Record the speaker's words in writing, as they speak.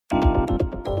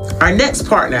Our next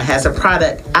partner has a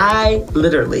product I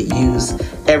literally use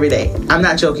every day. I'm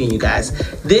not joking, you guys.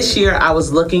 This year, I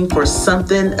was looking for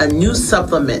a new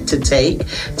supplement to take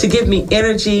to give me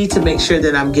energy, to make sure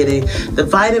that I'm getting the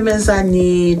vitamins I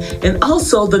need, and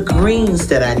also the greens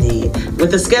that I need.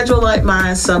 With a schedule like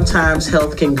mine, sometimes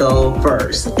health can go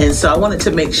first. And so I wanted to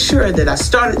make sure that I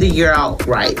started the year out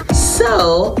right.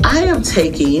 So I am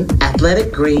taking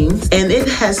Athletic Greens, and it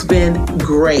has been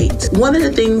great. One of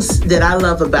the things that I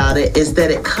love about it is that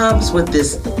it comes with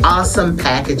this awesome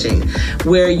packaging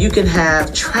where you can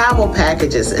have travel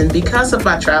packages. And because of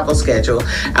my travel schedule,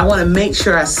 I want to make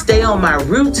sure I stay on my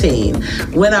routine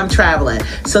when I'm traveling.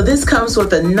 So this comes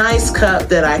with a nice cup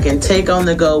that I can take on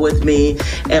the go with me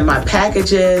and my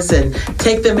packages and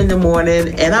take them in the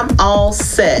morning, and I'm all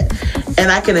set. And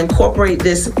I can incorporate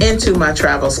this into my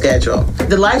travel schedule.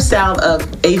 The lifestyle of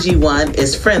AG1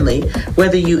 is friendly,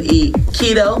 whether you eat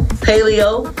keto,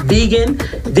 paleo, vegan,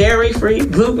 dairy-free,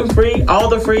 gluten-free, all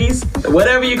the frees,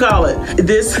 whatever you call it.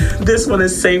 This one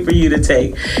is safe for you to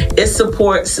take. It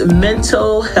supports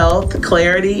mental health,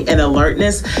 clarity, and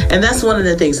alertness. And that's one of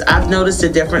the things I've noticed a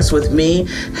difference with me,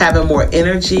 having more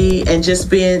energy and just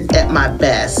being at my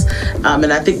best.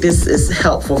 And I think this is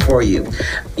helpful for you.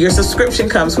 Your subscription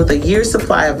comes with a year's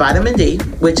supply of vitamin D,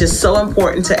 which is so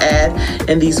important to add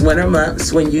in these winter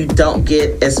months when you don't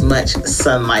get as much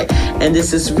sunlight. And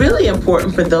this is really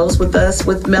important for those with us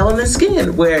with melanin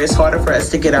skin, where it's harder for us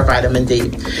to get our vitamin D.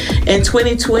 In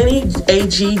 2020,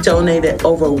 AG donated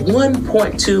over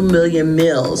 1.2 million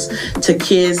meals to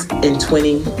kids in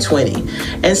 2020.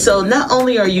 And so not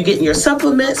only are you getting your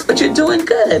supplements, but you're doing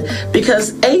good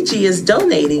because AG is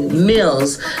donating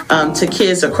meals to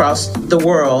kids across the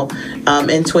world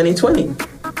in 2020.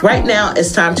 Right now,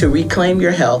 it's time to reclaim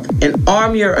your health and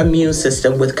arm your immune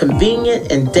system with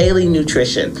convenient and daily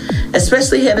nutrition,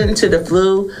 especially heading into the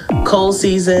flu, cold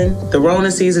season, the Rona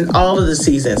season, all of the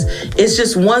seasons. It's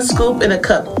just one scoop in a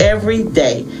cup every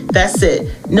day. That's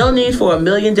it. No need for a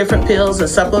million different pills and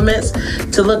supplements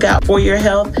to look out for your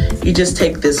health. You just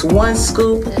take this one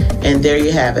scoop and there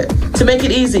you have it. To make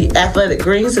it easy, Athletic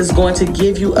Greens is going to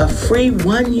give you a free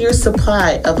 1-year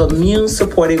supply of immune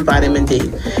supporting vitamin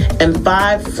D and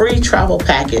 5 free travel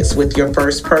packets with your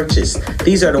first purchase.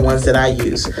 These are the ones that I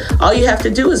use. All you have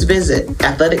to do is visit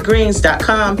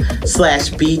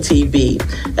athleticgreens.com/BTB.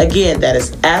 Again, that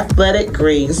is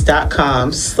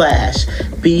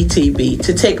athleticgreens.com/BTB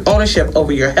to take ownership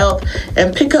over your health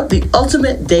and pick up the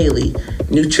ultimate daily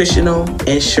nutritional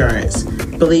insurance.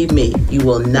 Believe me, you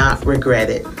will not regret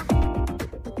it.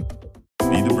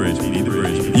 Be the Bridge.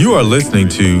 You are listening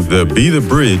to the Be the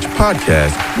Bridge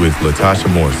podcast with Latasha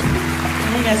Morrison.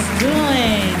 How you guys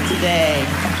doing today?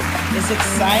 It's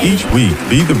exciting. Each week,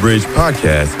 Be the Bridge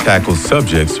podcast tackles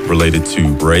subjects related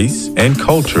to race and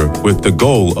culture with the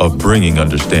goal of bringing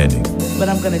understanding. But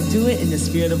I'm going to do it in the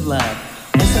spirit of love.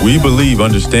 We believe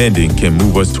understanding can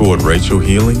move us toward racial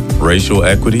healing, racial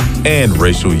equity, and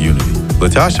racial unity.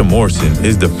 Latasha Morrison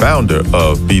is the founder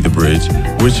of Be the Bridge,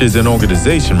 which is an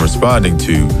organization responding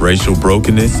to racial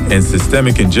brokenness and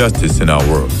systemic injustice in our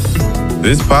world.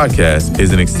 This podcast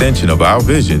is an extension of our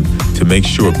vision to make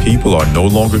sure people are no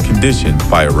longer conditioned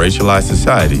by a racialized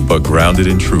society, but grounded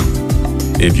in truth.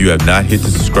 If you have not hit the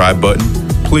subscribe button,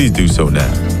 please do so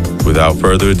now. Without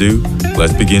further ado,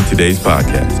 let's begin today's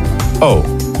podcast. Oh,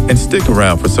 and stick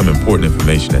around for some important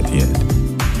information at the end.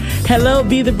 Hello,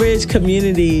 Be the Bridge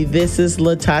community. This is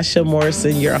Latasha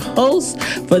Morrison, your host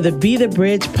for the Be the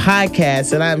Bridge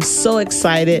podcast. And I'm so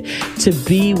excited to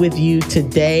be with you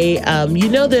today.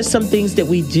 There's some things that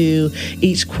we do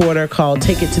each quarter called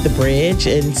Take It to the Bridge.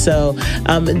 And so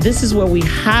this is where we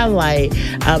highlight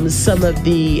some of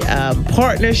the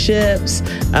partnerships,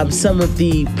 some of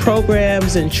the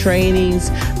programs and trainings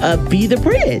of Be the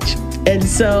Bridge. And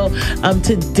so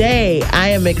today I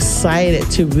am excited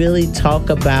to really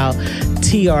talk about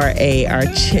TRA, our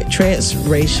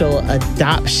Transracial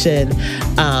Adoption,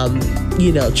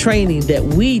 training that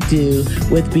we do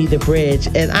with Be the Bridge.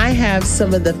 And I have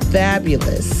some of the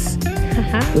fabulous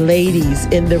ladies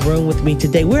in the room with me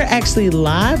today. We're actually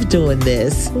live doing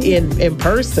this in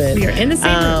person. We are in the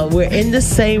same room. We're in the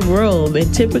same room,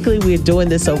 and typically we're doing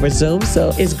this over Zoom.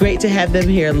 So it's great to have them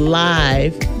here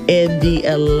live in the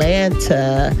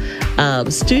Atlanta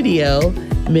studio.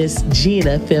 Miss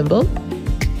Gina Fimbel.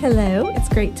 Hello, it's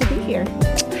great to be here.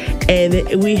 And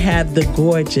we have the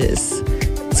gorgeous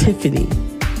Tiffany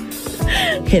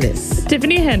Henness.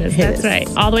 Tiffany Henness, that's right.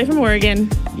 All the way from Oregon.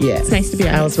 Yes. It's nice to be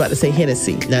on. I was about to say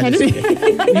Hennessy. No, Hennessy.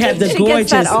 we have the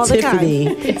gorgeous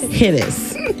Tiffany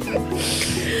Henness.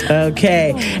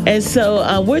 Okay. And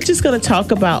so we're just going to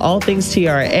talk about all things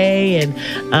TRA and,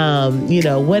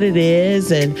 what it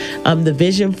is and the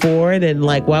vision for it and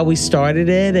like why we started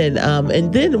it.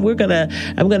 And then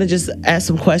I'm going to just ask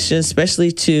some questions,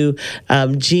 especially to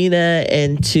Gina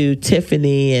and to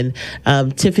Tiffany. And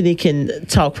Tiffany can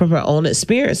talk from her own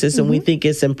experiences. And we think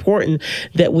it's important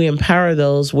that we empower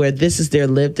those where this is their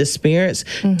lived experience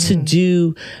to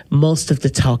do most of the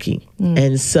talking.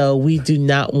 And so we do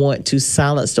not want to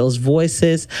silence those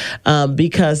voices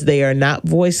because they are not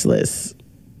voiceless.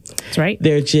 That's right.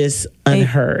 They're just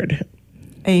unheard.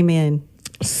 Amen.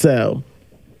 So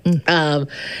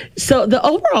the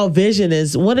overall vision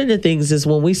is one of the things is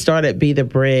when we started Be the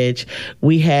Bridge,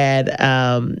 we had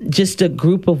just a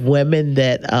group of women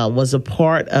that was a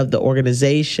part of the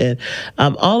organization.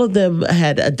 All of them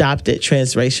had adopted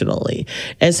transracially.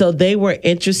 And so they were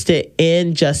interested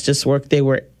in justice work. They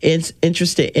were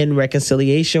interested in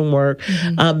reconciliation work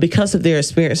because of their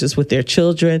experiences with their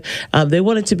children. They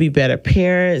wanted to be better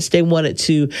parents. They wanted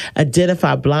to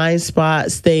identify blind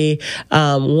spots. They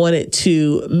wanted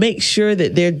to make sure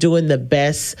that they're doing the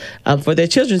best for their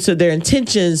children. So their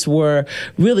intentions were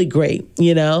really great,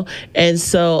 And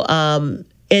so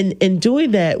in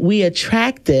doing that, we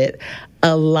attracted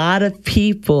a lot of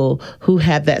people who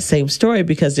have that same story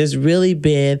because there's really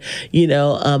been,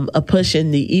 a push in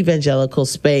the evangelical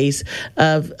space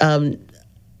of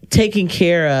taking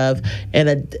care of an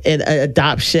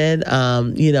adoption,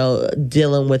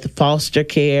 dealing with foster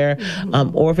care,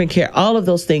 orphan care, all of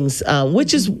those things,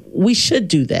 which is, we should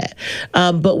do that.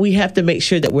 But we have to make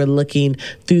sure that we're looking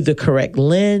through the correct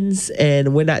lens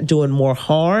and we're not doing more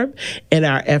harm in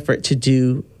our effort to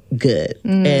do good.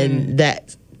 And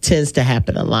that tends to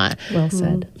happen a lot. Well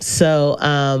said. So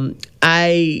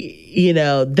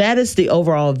that is the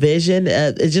overall vision.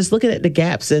 Just looking at the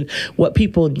gaps and what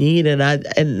people need.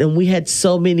 And we had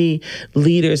so many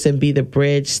leaders in Be the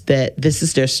Bridge that this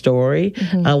is their story,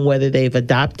 whether they've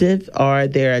adopted or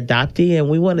they're adoptee. And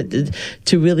we wanted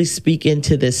to really speak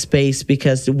into this space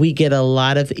because we get a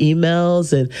lot of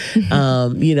emails and,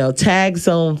 tags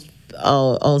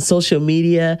on social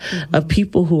media of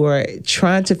people who are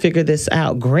trying to figure this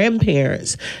out,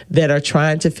 grandparents that are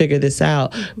trying to figure this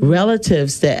out,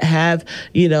 relatives that have,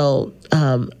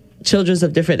 children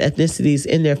of different ethnicities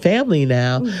in their family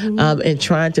now, and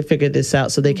trying to figure this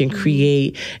out so they can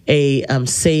create a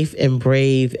safe and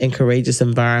brave and courageous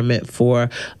environment for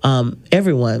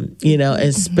everyone,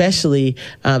 especially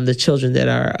the children that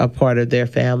are a part of their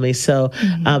family. So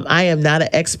I am not an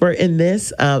expert in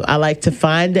this. I like to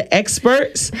find the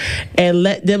experts and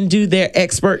let them do their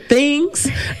expert things.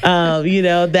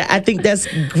 That I think that's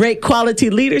great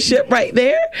quality leadership right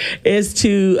there is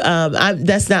to,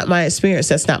 that's not my experience.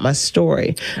 That's not my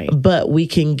story, right. But we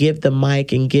can give the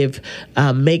mic and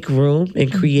make room and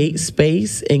create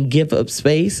space and give up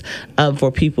space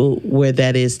for people where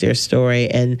that is their story.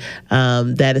 And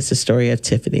that is the story of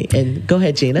Tiffany. And go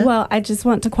ahead, Gina. Well, I just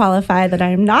want to qualify that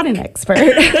I am not an expert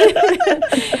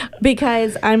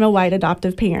because I'm a white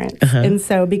adoptive parent. And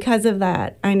so because of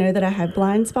that, I know that I have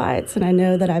blind spots and I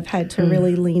know that I've had to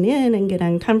really lean in and get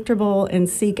uncomfortable and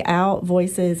seek out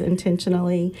voices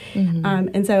intentionally.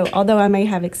 And so although I may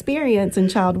have experience in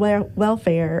child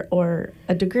welfare or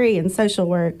a degree in social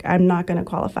work, I'm not going to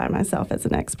qualify myself as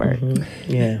an expert.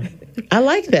 Yeah. I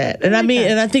like that. And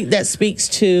and I think that speaks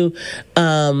to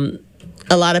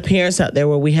a lot of parents out there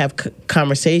where we have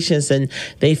conversations and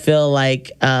they feel like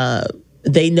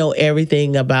they know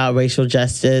everything about racial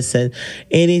justice and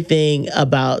anything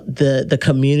about the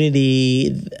community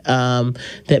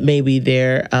that maybe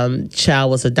their child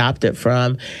was adopted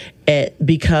from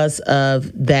because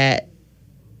of that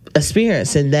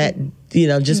experience. And that,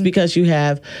 just because you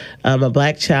have a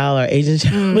black child or Asian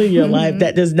child in your life,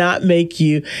 that does not make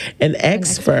you an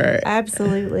expert.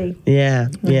 Absolutely. Yeah.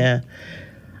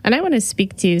 And I want to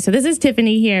speak to, so this is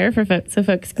Tiffany here for folks, so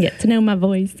folks can get to know my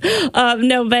voice.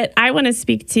 But I want to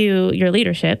speak to your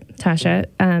leadership, Tasha.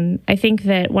 I think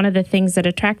that one of the things that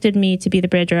attracted me to Be the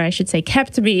Bridge, or I should say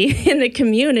kept me in the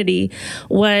community,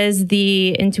 was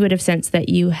the intuitive sense that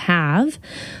you have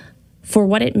for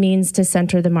what it means to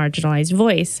center the marginalized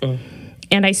voice.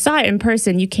 And I saw it in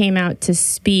person. You came out to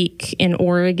speak in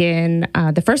Oregon.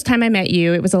 The first time I met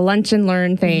you, it was a lunch and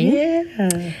learn thing.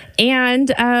 Yeah.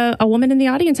 And a woman in the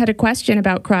audience had a question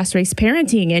about cross-race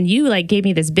parenting. And you gave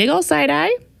me this big old side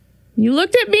eye. You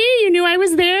looked at me. You knew I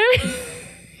was there.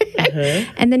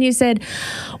 And then you said,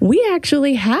 we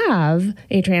actually have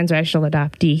a transracial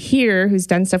adoptee here who's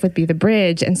done stuff with Be the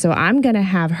Bridge. And so I'm going to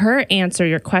have her answer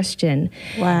your question.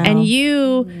 Wow. And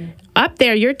you up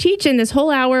there, you're teaching this whole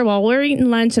hour while we're eating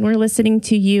lunch and we're listening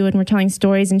to you and we're telling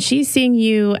stories, and she's seeing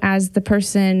you as the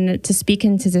person to speak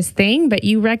into this thing, but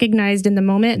you recognized in the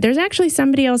moment, there's actually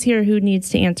somebody else here who needs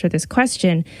to answer this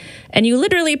question. And you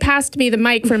literally passed me the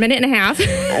mic for a minute and a half.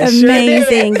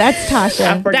 Amazing. That's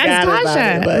Tasha. That's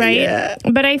Tasha, right? Yeah.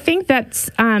 But I think that's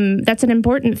an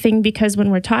important thing, because when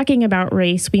we're talking about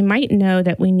race, we might know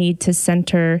that we need to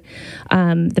center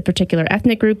the particular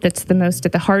ethnic group that's the most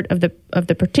at the heart of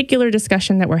the particular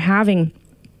discussion that we're having.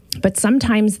 But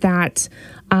sometimes that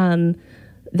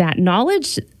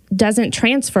knowledge doesn't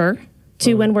transfer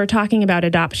to when we're talking about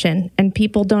adoption, and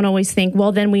people don't always think,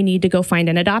 well, then we need to go find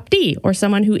an adoptee or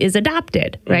someone who is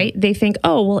adopted, right? They think,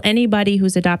 oh, well, anybody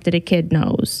who's adopted a kid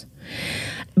knows.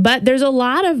 But there's a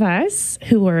lot of us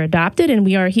who are adopted, and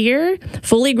we are here,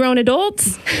 fully grown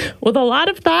adults with a lot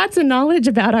of thoughts and knowledge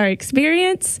about our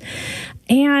experience.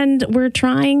 And we're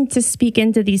trying to speak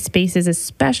into these spaces,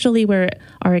 especially where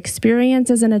our experience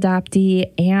as an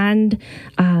adoptee and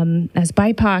as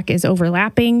BIPOC is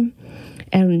overlapping.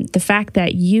 And the fact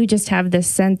that you just have this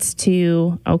sense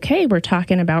to, okay, we're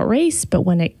talking about race, but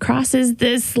when it crosses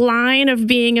this line of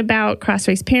being about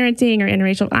cross-race parenting or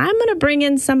interracial, I'm going to bring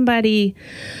in somebody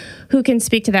who can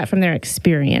speak to that from their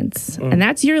experience. And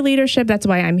that's your leadership. That's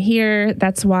why I'm here.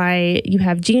 That's why you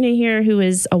have Gina here, who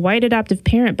is a white adoptive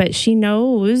parent, but she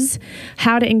knows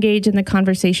how to engage in the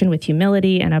conversation with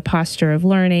humility and a posture of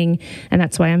learning. And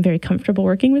that's why I'm very comfortable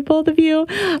working with both of you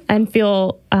and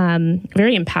feel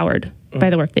very empowered by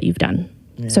the work that you've done.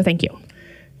 Yeah. So thank you.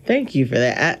 Thank you for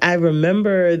that. I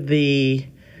remember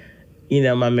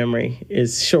my memory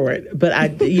is short, but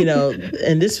and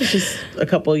this was just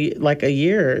a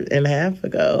year and a half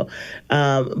ago.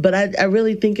 But I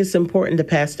really think it's important to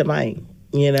pass the mic.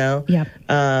 Yep.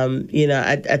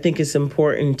 I think it's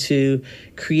important to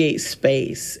create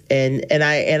space, and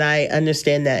I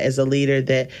understand that as a leader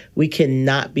that we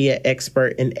cannot be an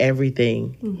expert in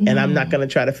everything, and I'm not going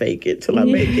to try to fake it till I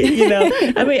make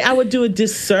it. I mean, I would do a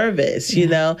disservice,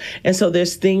 and so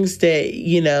there's things that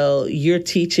you're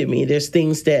teaching me. There's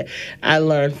things that I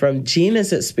learned from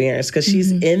Gina's experience because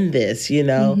she's in this,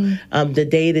 the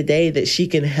day to day that she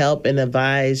can help and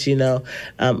advise,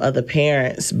 other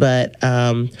parents, but.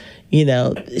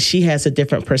 She has a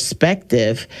different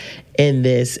perspective in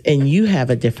this, and you have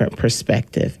a different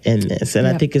perspective in this. And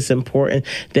I think it's important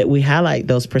that we highlight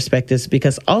those perspectives,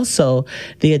 because also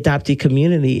the adoptee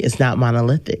community is not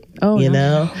monolithic,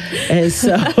 know? And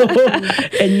so,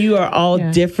 and you are all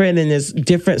different, and there's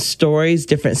different stories,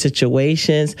 different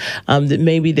situations, that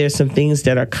maybe there's some things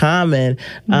that are common,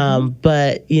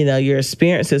 but, your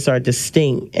experiences are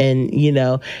distinct, and,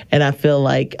 and I feel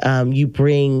like you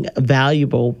bring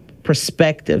valuable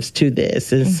perspectives to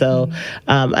this. And so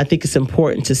I think it's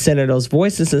important to center those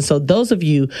voices. And so those of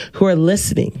you who are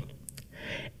listening,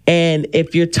 and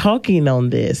if you're talking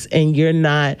on this and you're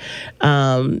not,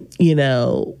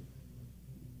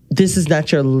 this is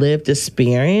not your lived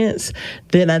experience,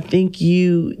 then I think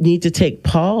you need to take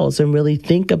pause and really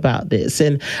think about this.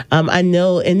 And I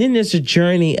know, and then there's a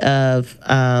journey of,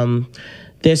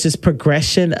 there's this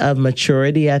progression of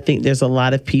maturity. I think there's a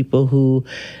lot of people who,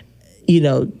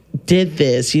 did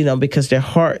this, because their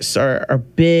hearts are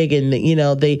big, and,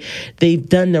 they've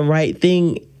done the right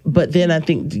thing. But then I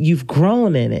think you've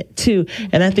grown in it too.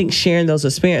 And I think sharing those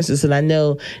experiences, and I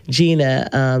know,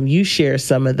 Gina, you share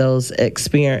some of those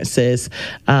experiences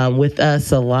with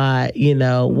us a lot.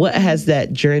 What has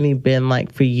that journey been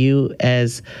like for you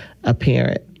as a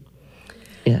parent?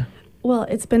 Yeah. Well,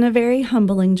 it's been a very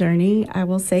humbling journey, I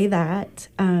will say that.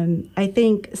 I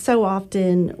think so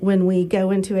often when we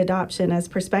go into adoption as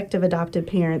prospective adopted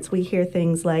parents, we hear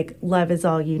things like love is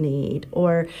all you need,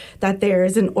 or that there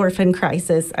is an orphan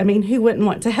crisis. I mean, who wouldn't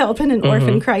want to help in an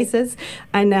orphan crisis?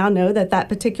 I now know that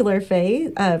particular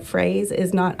phrase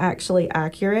is not actually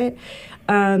accurate.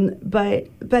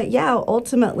 But yeah,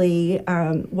 ultimately,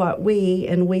 what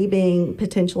we being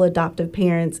potential adoptive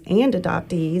parents and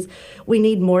adoptees, we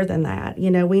need more than that.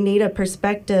 We need a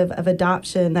perspective of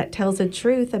adoption that tells the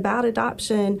truth about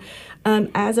adoption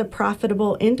as a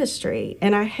profitable industry.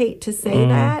 And I hate to say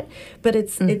that, but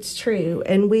it's true.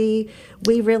 And we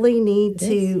really need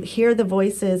to hear the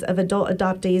voices of adult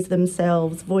adoptees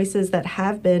themselves, voices that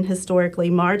have been historically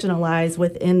marginalized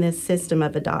within this system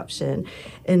of adoption.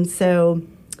 And so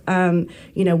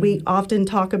We often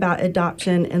talk about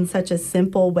adoption in such a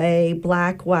simple way,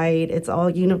 black, white, it's all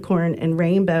unicorn and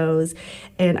rainbows.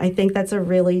 And I think that's a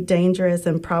really dangerous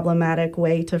and problematic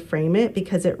way to frame it,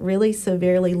 because it really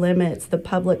severely limits the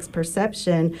public's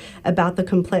perception about the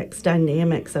complex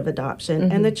dynamics of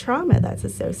adoption and the trauma that's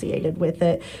associated with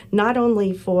it, not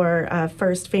only for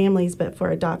first families, but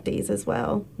for adoptees as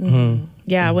well.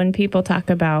 Yeah, when people talk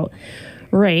about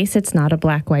race, it's not a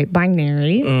black-white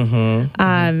binary.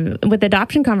 With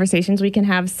adoption conversations, we can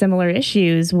have similar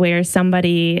issues where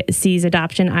somebody sees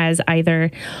adoption as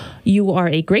either you are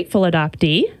a grateful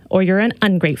adoptee or you're an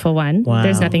ungrateful one. Wow.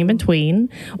 There's nothing in between.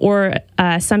 Or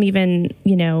some even,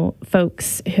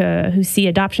 folks who see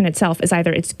adoption itself as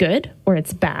either it's good or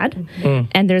it's bad.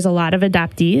 And there's a lot of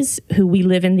adoptees who we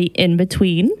live in the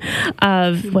in-between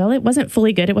of, well, it wasn't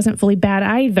fully good, it wasn't fully bad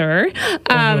either.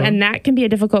 And that can be a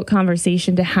difficult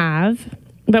conversation to have.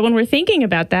 But when we're thinking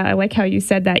about that, I like how you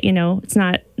said that,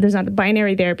 there's not a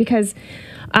binary there, because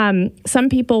some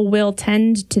people will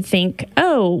tend to think,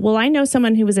 oh, well, I know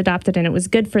someone who was adopted and it was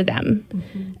good for them.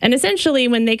 And essentially,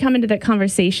 when they come into that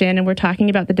conversation and we're talking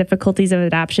about the difficulties of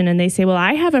adoption and they say, well,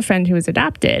 I have a friend who was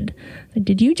adopted. Like,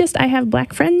 did you just, I have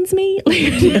black friends me?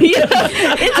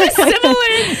 It's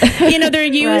similar, they're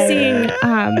using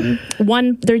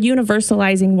they're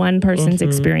universalizing one person's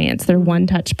experience, their one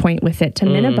touch point with it to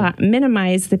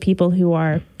minimize the people who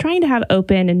are trying to have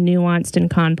open and nuanced and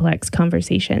complex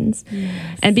conversations.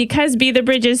 And because Be the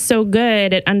Bridge is so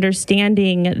good at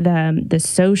understanding the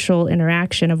social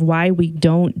interaction of why we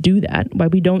don't do that, why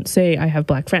we don't say I have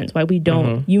black friends, why we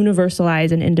don't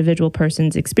universalize an individual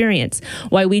person's experience,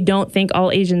 why we don't think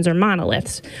all Asians are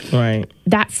monoliths. Right.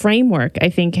 That framework, I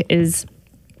think, is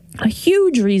a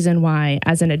huge reason why,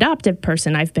 as an adoptive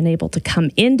person, I've been able to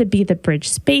come into Be the Bridge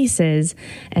spaces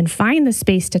and find the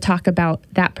space to talk about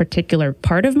that particular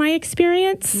part of my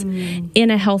experience in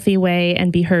a healthy way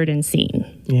and be heard and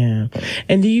seen. Yeah.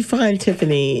 And do you find,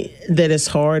 Tiffany, that it's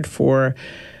hard for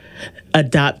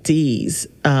adoptees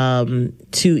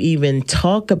to even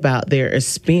talk about their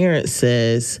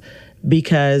experiences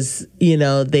because,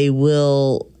 they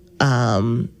will,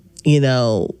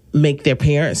 make their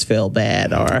parents feel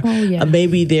bad, or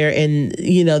maybe they're in,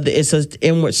 it's an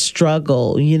inward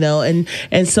struggle, and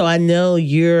so I know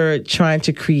you're trying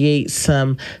to create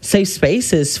some safe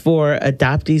spaces for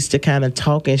adoptees to kind of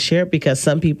talk and share, because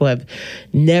some people have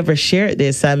never shared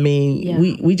this. I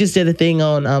mean, we just did a thing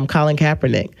on Colin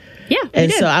Kaepernick. Yeah,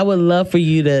 and so I would love for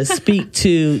you to speak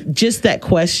to just that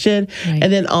question,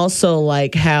 and then also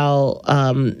like how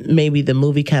maybe the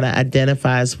movie kind of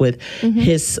identifies with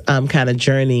his kind of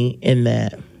journey in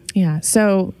that. Yeah.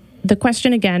 So the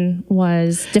question again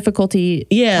was difficulty.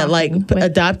 Yeah, like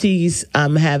adoptees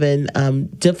having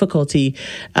difficulty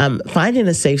finding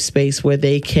a safe space where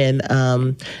they can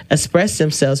express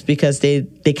themselves because they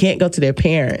can't go to their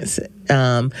parents.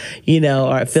 Or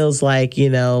it feels like,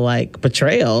 like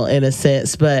betrayal in a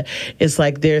sense, but it's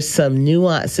like there's some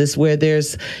nuances where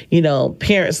there's,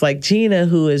 parents like Gina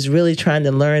who is really trying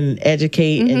to learn and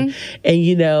educate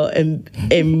and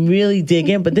really dig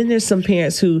in. But then there's some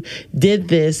parents who did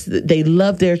this, they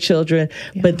love their children,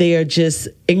 but they are just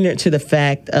ignorant to the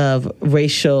fact of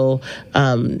racial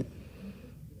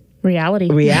reality,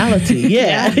 and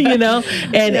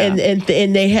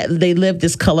they live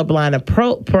this colorblind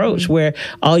approach where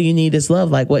all you need is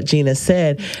love, like what Gina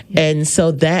said, and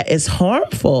so that is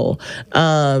harmful,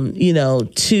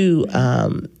 to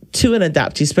an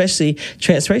adoptee, especially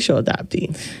transracial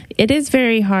adoptee. It is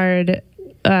very hard.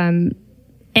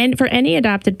 And for any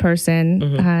adopted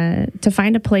person to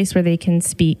find a place where they can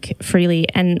speak freely.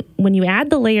 And when you add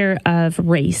the layer of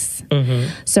race,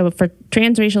 so for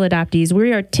transracial adoptees,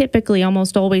 we are typically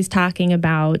almost always talking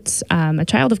about a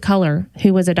child of color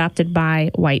who was adopted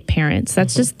by white parents.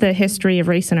 That's just the history of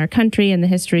race in our country and the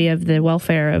history of the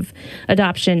welfare of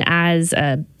adoption as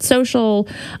a social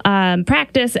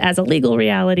practice, as a legal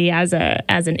reality, as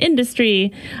an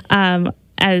industry,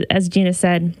 as Gina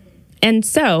said. And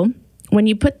so when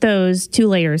you put those two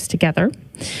layers together,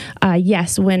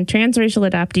 yes, when transracial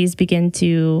adoptees begin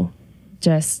to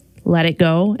just let it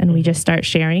go and we just start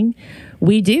sharing,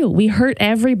 we hurt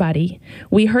everybody.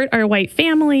 We hurt our white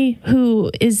family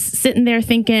who is sitting there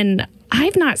thinking,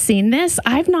 I've not seen this.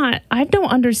 I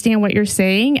don't understand what you're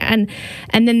saying. And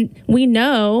then we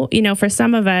know, for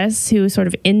some of us who sort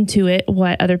of intuit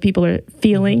what other people are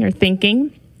feeling or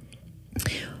thinking,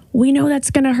 we know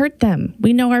that's going to hurt them.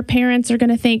 We know our parents are going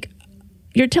to think,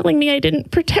 you're telling me I didn't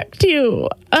protect you.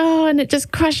 Oh, and it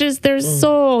just crushes their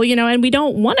soul, and we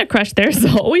don't want to crush their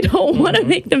soul. We don't want to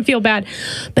make them feel bad.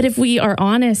 But if we are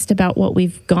honest about what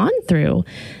we've gone through,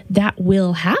 that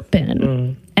will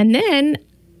happen. And then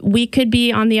we could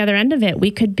be on the other end of it.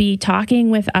 We could be talking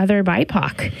with other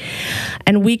BIPOC,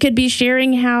 and we could be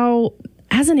sharing how,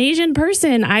 as an Asian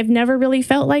person, I've never really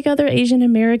felt like other Asian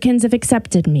Americans have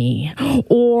accepted me.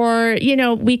 Or,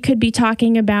 we could be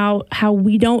talking about how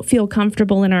we don't feel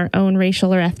comfortable in our own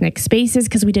racial or ethnic spaces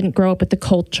because we didn't grow up with the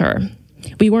culture.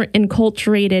 We weren't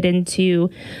enculturated into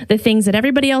the things that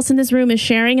everybody else in this room is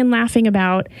sharing and laughing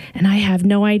about. And I have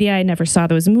no idea. I never saw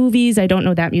those movies. I don't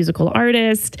know that musical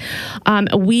artist.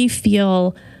 We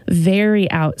feel very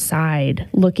outside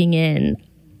looking in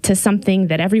to something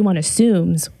that everyone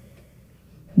assumes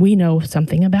we know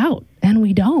something about, and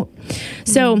we don't.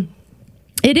 So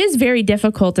it is very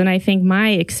difficult, and I think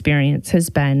my experience has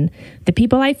been the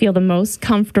people I feel the most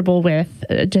comfortable with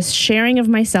just sharing of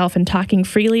myself and talking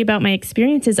freely about my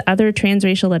experiences, other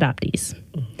transracial adoptees.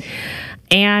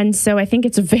 And so I think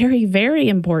it's very, very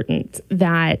important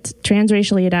that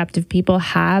transracially adoptive people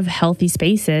have healthy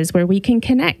spaces where we can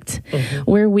connect,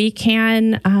 where we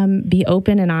can be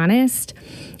open and honest.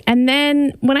 And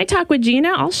then when I talk with Gina,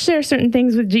 I'll share certain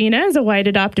things with Gina as a white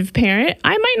adoptive parent.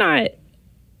 I might not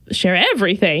share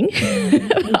everything.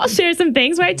 I'll share some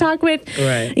things where I talk with,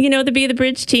 the Be the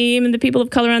Bridge team and the people of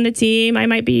color on the team. I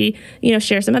might be,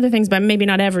 share some other things, but maybe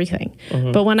not everything.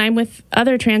 But when I'm with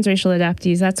other transracial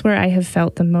adoptees, that's where I have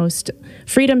felt the most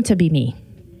freedom to be me.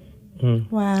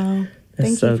 Wow.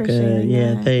 That's Thank you for sharing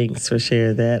that. Thanks for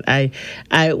sharing that.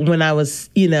 I when I was,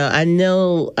 I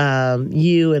know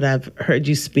you, and I've heard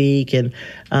you speak, and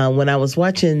when I was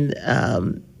watching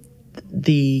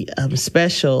the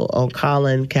special on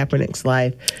Colin Kaepernick's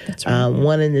life,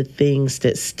 one of the things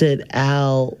that stood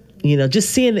out,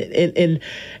 just seeing it, and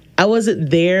I wasn't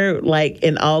there like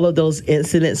in all of those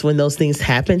incidents when those things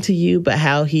happened to you, but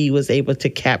how he was able to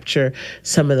capture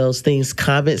some of those things,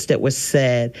 comments that were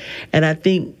said. And I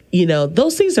think,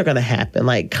 those things are going to happen.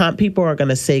 Like people are going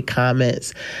to say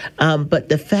comments. But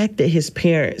the fact that his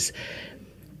parents,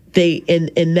 they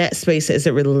in that space as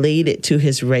it related to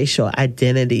his racial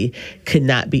identity, could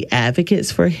not be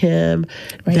advocates for him.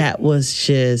 That was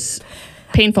just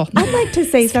painful. I'd like to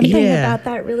say something about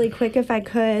that really quick if I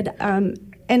could.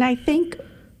 And I think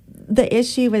the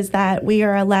issue is that we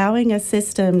are allowing a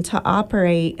system to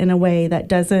operate in a way that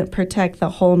doesn't protect the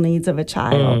whole needs of a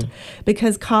child,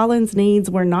 because Colin's needs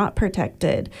were not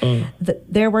protected.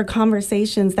 There were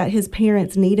conversations that his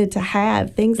parents needed to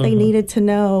have, things they needed to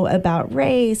know about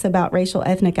race, about racial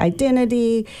ethnic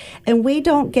identity, and we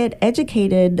don't get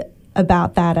educated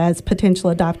about that as potential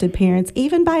adopted parents,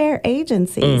 even by our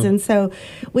agencies. And so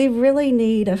we really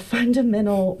need a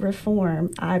fundamental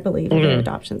reform, I believe, of our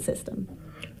adoption system.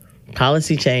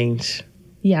 Policy change.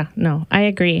 Yeah, no, I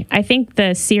agree. I think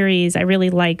the series, I really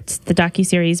liked the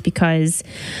docuseries because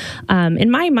in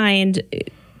my mind,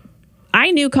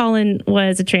 I knew Colin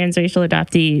was a transracial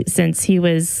adoptee since he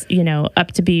was,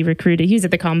 up to be recruited. He was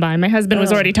at the Combine. My husband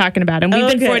was already talking about him.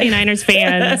 We've been 49ers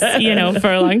fans,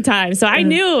 for a long time. So I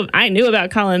knew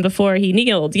about Colin before he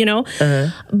kneeled,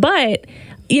 But,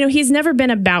 he's never been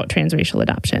about transracial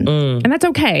adoption. And that's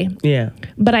okay. Yeah.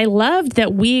 But I loved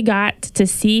that we got to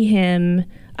see him.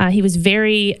 He was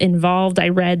very involved. I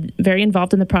read very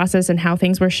involved in the process and how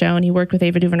things were shown. He worked with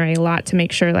Ava DuVernay a lot to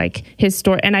make sure his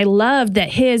story. And I loved that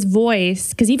his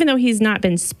voice, because even though he's not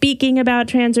been speaking about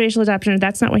transracial adoption,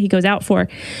 that's not what he goes out for.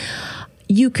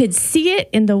 You could see it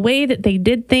in the way that they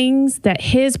did things, that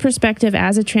his perspective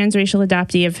as a transracial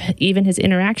adoptee of even his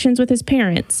interactions with his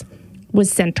parents was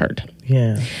centered.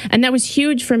 Yeah. And that was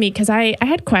huge for me because I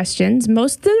had questions.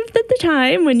 Most of the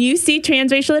time when you see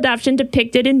transracial adoption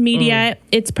depicted in media,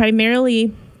 it's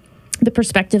primarily the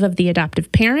perspective of the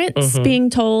adoptive parents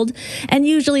being told. And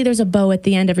usually there's a bow at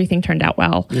the end. Everything turned out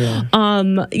well. Yeah.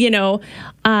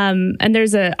 And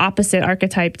there's an opposite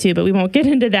archetype too, but we won't get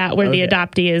into that where the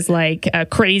adoptee is like a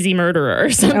crazy murderer or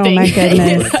something. Oh my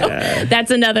goodness. That's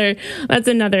another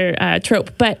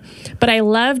trope. But I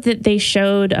loved that they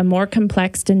showed a more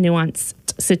complex and nuanced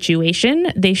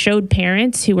situation. They showed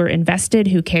parents who were invested,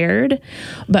 who cared,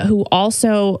 but who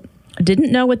also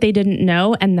didn't know what they didn't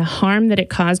know, and the harm that it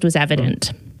caused was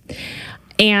evident.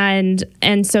 And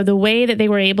so the way that they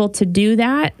were able to do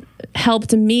that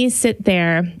helped me sit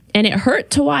there, and it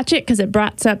hurt to watch it because it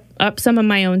brought up some of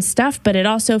my own stuff, but it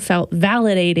also felt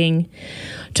validating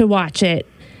to watch it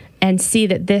and see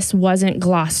that this wasn't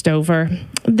glossed over.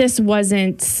 This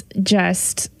wasn't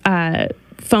just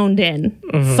phoned in.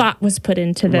 Thought was put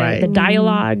into the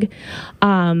dialogue,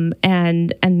 and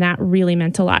that really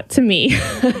meant a lot to me.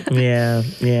 Yeah.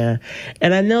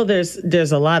 And I know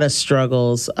there's a lot of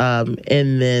struggles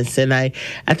in this, and I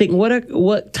think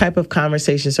what type of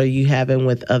conversations are you having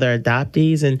with other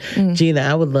adoptees? And Gina,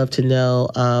 I would love to know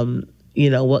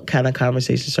what kind of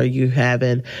conversations are you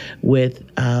having with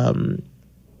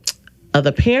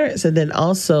other parents, and then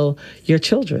also your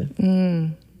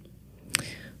children?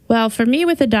 Well, for me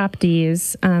with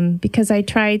adoptees, because I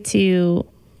try to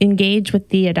engage with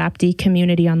the adoptee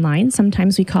community online,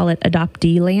 sometimes we call it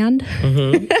adoptee land.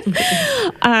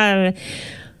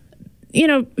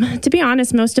 To be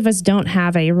honest, most of us don't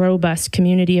have a robust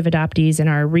community of adoptees in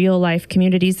our real life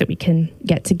communities that we can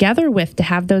get together with to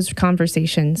have those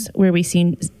conversations where we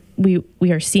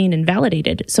are seen and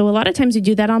validated. So a lot of times we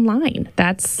do that online.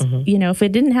 That's, if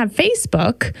it didn't have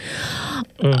Facebook,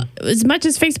 as much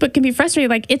as Facebook can be frustrating,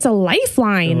 like it's a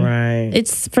lifeline. Right.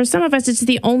 It's, for some of us, it's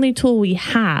the only tool we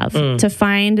have to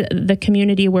find the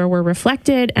community where we're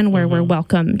reflected and where we're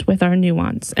welcomed with our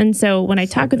nuance. And so when I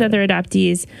talk with other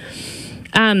adoptees,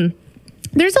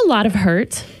 there's a lot of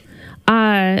hurt.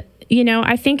 I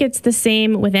think it's the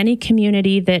same with any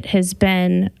community that has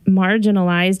been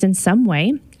marginalized in some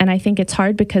way. And I think it's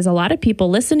hard because a lot of people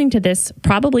listening to this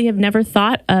probably have never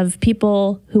thought of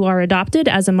people who are adopted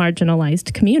as a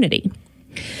marginalized community.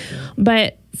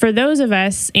 But for those of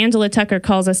us, Angela Tucker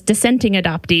calls us dissenting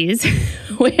adoptees,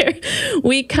 where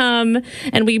we come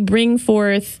and we bring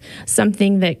forth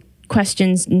something that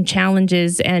questions and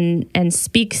challenges and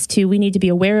speaks to, we need to be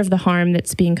aware of the harm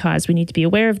that's being caused. We need to be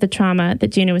aware of the trauma that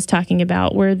Gina was talking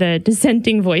about. We're the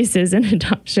dissenting voices in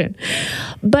adoption.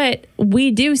 But we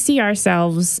do see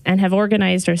ourselves and have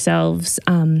organized ourselves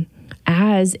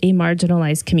as a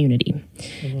marginalized community.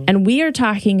 And we are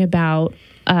talking about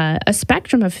a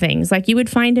spectrum of things like you would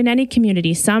find in any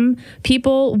community. Some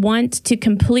people want to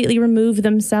completely remove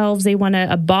themselves. They want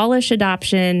to abolish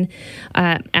adoption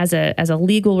as a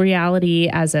legal reality,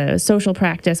 as a social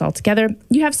practice altogether.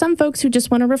 You have some folks who just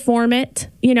want to reform it.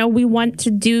 We want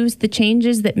to do the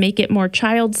changes that make it more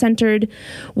child-centered.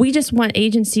 We just want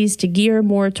agencies to gear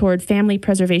more toward family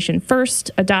preservation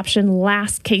first, adoption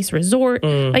last case resort.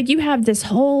 Like you have this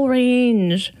whole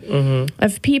range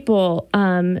of people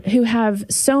who have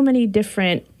so many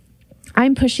different,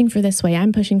 I'm pushing for this way,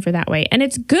 I'm pushing for that way. And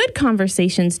it's good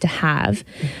conversations to have.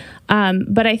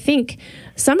 But I think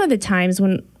some of the times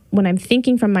when I'm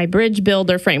thinking from my bridge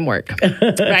builder framework,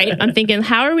 right? I'm thinking,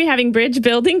 how are we having bridge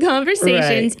building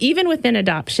conversations, even within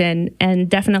adoption? And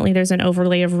definitely there's an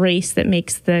overlay of race that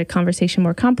makes the conversation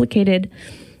more complicated.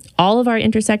 All of our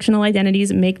intersectional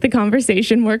identities make the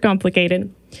conversation more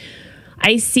complicated.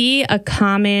 I see a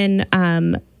common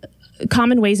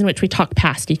ways in which we talk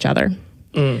past each other.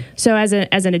 So as an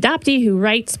adoptee who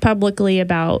writes publicly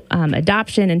about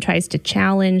adoption and tries to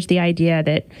challenge the idea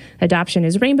that adoption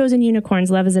is rainbows and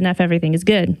unicorns, love is enough, everything is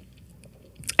good,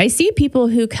 I see people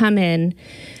who come in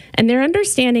and their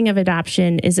understanding of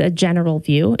adoption is a general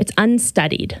view. It's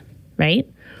unstudied, right?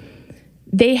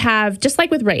 They have, just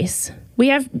like with race,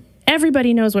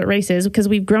 everybody knows what race is because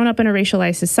we've grown up in a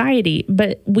racialized society,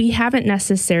 but we haven't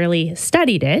necessarily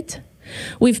studied it.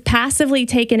 We've passively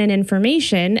taken in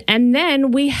information, and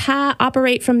then we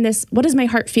operate from this, what does my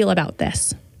heart feel about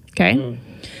this? Okay?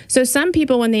 So some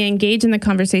people, when they engage in the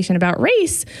conversation about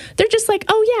race, they're just like,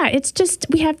 oh yeah, it's just,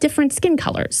 we have different skin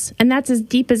colors, and that's as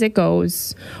deep as it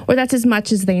goes, or that's as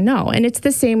much as they know. And it's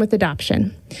the same with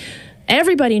adoption.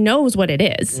 Everybody knows what it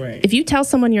is. Right. If you tell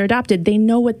someone you're adopted, they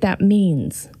know what that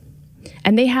means.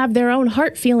 And they have their own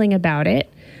heart feeling about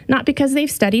it. Not because they've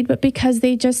studied, but because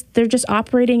they're just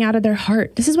operating out of their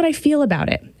heart. This is what I feel about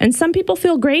it. And some people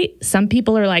feel great. Some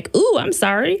people are like, ooh, I'm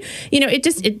sorry.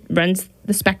 It runs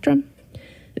the spectrum.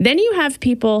 Then you have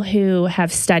people who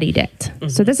have studied it.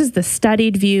 So this is the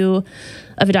studied view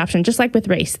of adoption, just like with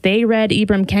race. They read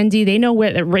Ibram Kendi. They know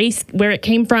where it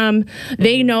came from.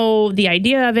 They know the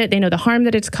idea of it. They know the harm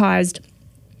that it's caused.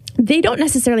 They don't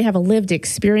necessarily have a lived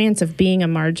experience of being a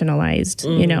marginalized,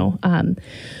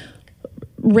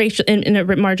 racial in a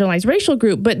marginalized racial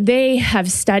group, but they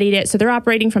have studied it, so they're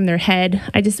operating from their head.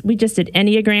 We just did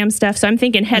Enneagram stuff, so I'm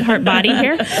thinking head, heart, body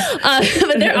here,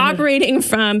 but they're operating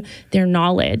from their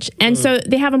knowledge, and so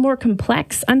they have a more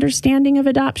complex understanding of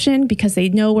adoption because they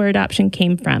know where adoption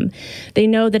came from. They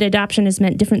know that adoption has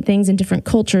meant different things in different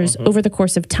cultures over the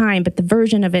course of time, but the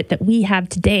version of it that we have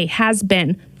today has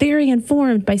been very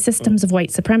informed by systems of white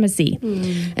supremacy,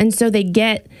 and so they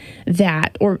get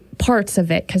that, or parts of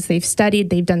it, because they've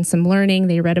studied, they've done some learning,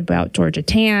 they read about Georgia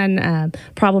Tann,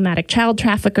 problematic child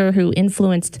trafficker who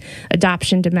influenced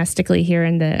adoption domestically here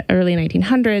in the early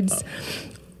 1900s,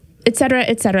 et cetera,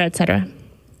 et cetera, et cetera.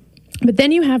 But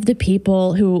then you have the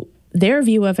people who their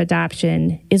view of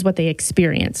adoption is what they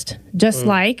experienced. Just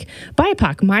like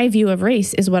BIPOC, my view of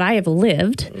race is what I have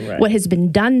lived, what has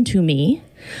been done to me,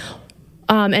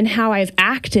 and how I've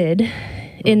acted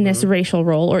in this racial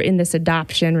role or in this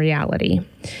adoption reality.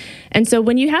 And so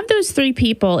when you have those three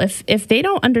people, if they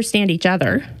don't understand each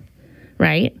other,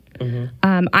 right?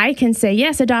 I can say,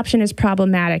 yes, adoption is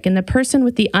problematic. And the person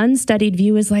with the unstudied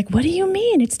view is like, what do you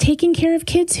mean? It's taking care of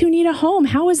kids who need a home.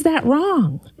 How is that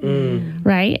wrong?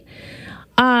 Right?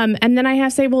 And then I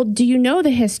have to say, well, do you know the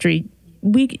history?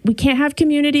 We can't have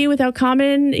community without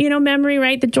common, memory,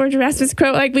 right? The George Erasmus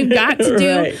quote, like we've got to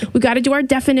do, we got to do our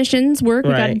definitions work.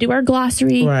 We got to do our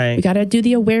glossary. We got to do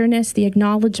the awareness, the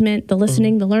acknowledgement, the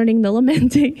listening, the learning, the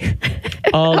lamenting.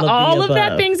 All of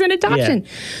that things in adoption,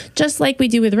 just like we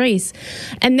do with race.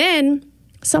 And then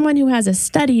someone who has a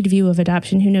studied view of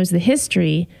adoption, who knows the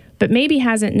history, but maybe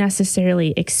hasn't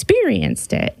necessarily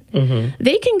experienced it,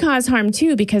 they can cause harm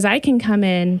too, because I can come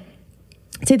in,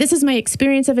 say, this is my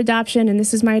experience of adoption and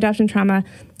this is my adoption trauma.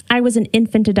 I was an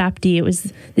infant adoptee. It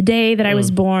was the day that I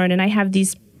was born, and I have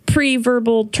these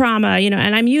pre-verbal trauma,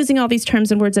 and I'm using all these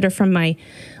terms and words that are from my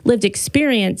lived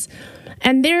experience.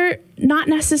 And they're not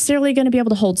necessarily going to be able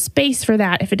to hold space for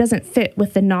that if it doesn't fit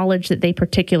with the knowledge that they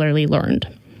particularly learned.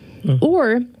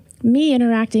 Or me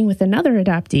interacting with another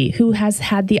adoptee who has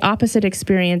had the opposite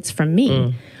experience from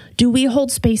me. Do we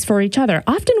hold space for each other?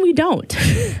 Often we don't,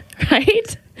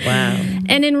 right? Wow.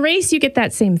 And in race, you get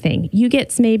that same thing. You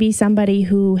get maybe somebody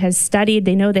who has studied,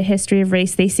 they know the history of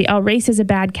race. They see, oh, race is a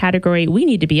bad category. We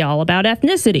need to be all about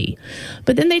ethnicity.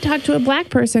 But then they talk to a black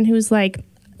person who's like,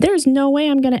 there's no way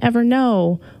I'm going to ever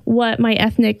know what my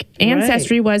ethnic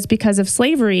ancestry was because of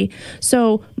slavery.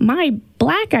 So my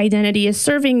black identity is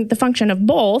serving the function of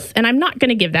both, and I'm not going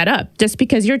to give that up just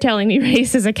because you're telling me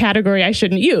race is a category I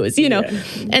shouldn't use, know?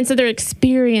 And so their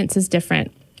experience is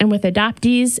different. And with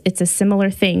adoptees, it's a similar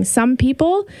thing. Some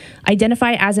people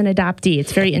identify as an adoptee.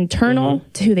 It's very internal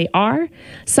to who they are.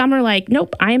 Some are like,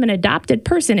 nope, I am an adopted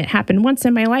person. It happened once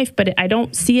in my life, but I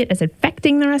don't see it as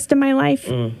affecting the rest of my life.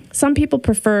 Some people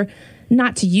prefer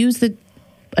not to use the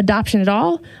adoption at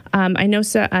all. I know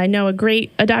a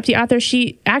great adoptee author.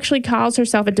 She actually calls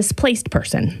herself a displaced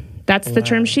person. That's the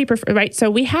term she prefers, right? So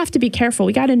we have to be careful.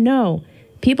 We got to know.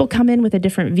 People come in with a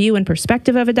different view and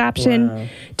perspective of adoption,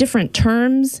 different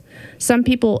terms. Some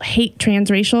people hate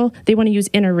transracial. They want to use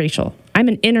interracial. I'm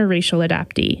an interracial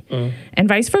adoptee. And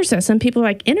vice versa. Some people are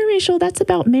like, interracial, that's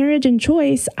about marriage and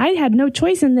choice. I had no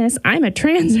choice in this. I'm a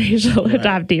transracial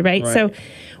adoptee, right? So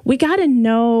we got to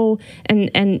know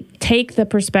and take the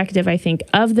perspective, I think,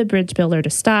 of the bridge builder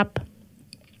to stop.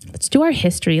 Let's do our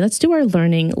history. Let's do our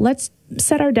learning. Let's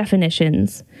set our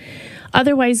definitions.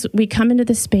 Otherwise, we come into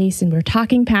the space and we're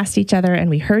talking past each other and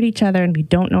we hurt each other and we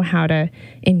don't know how to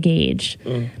engage.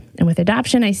 And with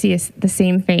adoption, I see the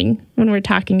same thing when we're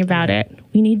talking about it.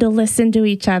 We need to listen to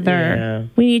each other.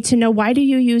 We need to know, why do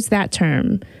you use that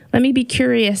term? Let me be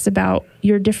curious about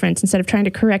your difference instead of trying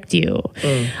to correct you.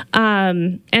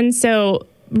 And so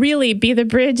really, Be the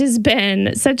Bridge has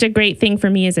been such a great thing for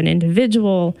me as an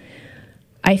individual.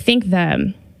 I think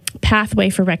the pathway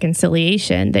for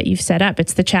reconciliation that you've set up,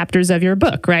 it's the chapters of your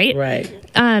book, right?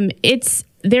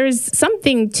 There's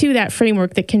something to that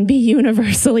framework that can be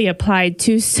universally applied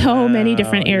to so many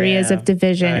different areas of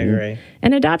division. I agree.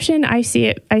 And adoption, I see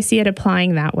it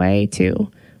applying that way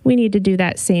too. We need to do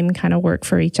that same kind of work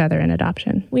for each other in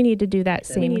adoption. We need to do that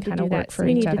same kind of work for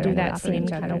each other. We need to do that same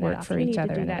kind of work for each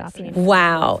other in adoption.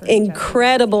 Wow,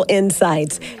 incredible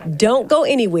insights. Don't go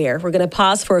anywhere. We're going to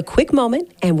pause for a quick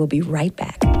moment and we'll be right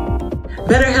back.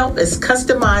 BetterHelp is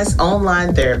customized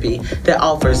online therapy that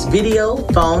offers video,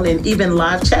 phone, and even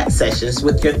live chat sessions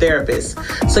with your therapist.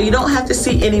 So you don't have to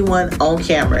see anyone on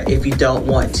camera if you don't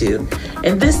want to.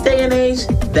 In this day and age,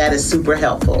 that is super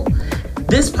helpful.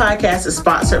 This podcast is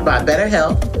sponsored by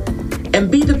BetterHelp, and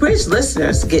Be the Bridge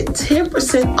listeners get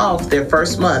 10% off their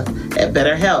first month at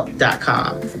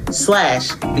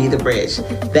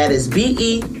BetterHelp.com/BeTheBridge. That is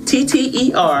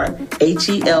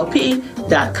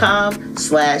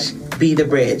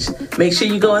BetterHelp.com/BeTheBridge. Make sure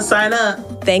you go and sign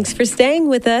up. Thanks for staying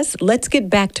with us. Let's get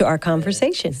back to our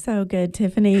conversation. So good,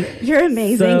 Tiffany. You're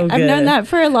amazing. So I've known that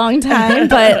for a long time,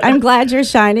 but I'm glad you're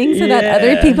shining so that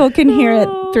other people can hear it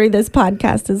through this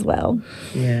podcast as well.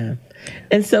 Yeah.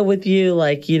 And so with you,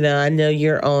 like, I know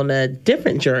you're on a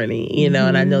different journey, and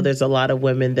I know there's a lot of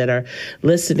women that are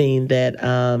listening that,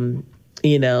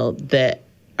 that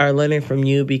are learning from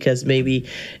you because maybe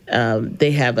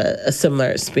they have a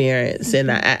similar experience.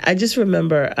 And I just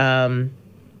remember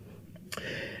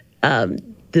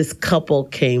this couple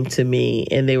came to me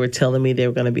and they were telling me they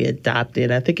were going to be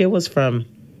adopted. I think it was from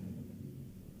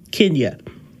Kenya.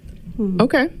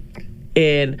 Okay.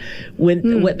 And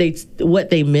when what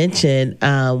they mentioned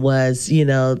was,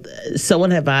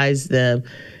 someone advised them,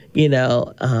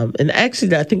 and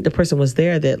actually I think the person was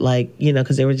there that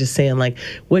because they were just saying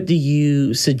what do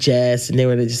you suggest, and they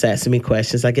were just asking me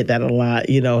questions. I get that a lot,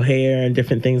 hair and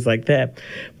different things like that,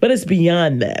 but it's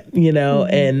beyond that,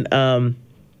 and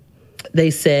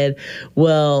they said,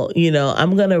 well,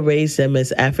 I'm going to raise them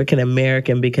as African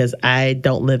American because I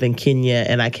don't live in Kenya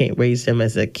and I can't raise them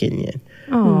as a Kenyan.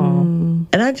 Oh.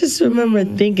 And I just remember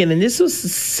thinking, and this was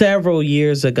several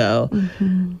years ago,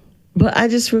 but I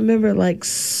just remember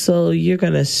so you're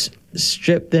going to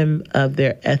strip them of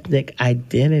their ethnic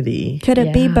identity. Could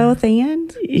it be both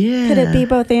and? Yeah. Could it be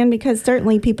both and? Because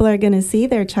certainly people are going to see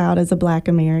their child as a Black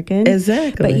American.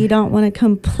 Exactly. But you don't want to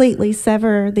completely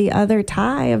sever the other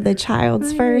tie of the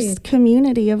child's first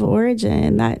community of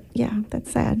origin.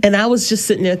 That's sad. And I was just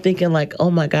sitting there thinking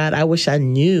oh my God, I wish I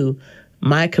knew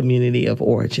my community of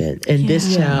origin. And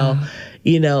this child,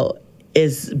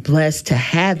 is blessed to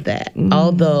have that.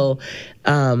 Although,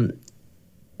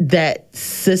 that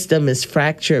system is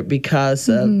fractured because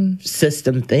of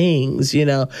system things,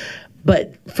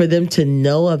 but for them to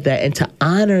know of that and to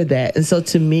honor that. And so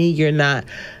to me, you're not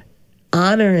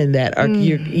honoring that, or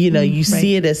you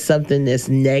see it as something that's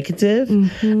negative,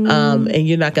 and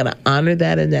you're not going to honor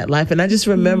that in that life. And I just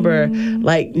remember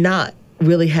not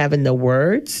really having the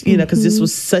words, because this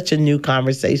was such a new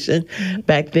conversation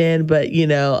back then. But,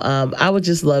 I would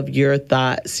just love your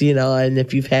thoughts, and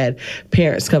if you've had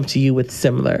parents come to you with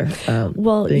similar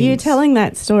things. You telling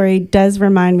that story does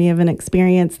remind me of an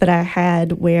experience that I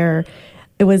had where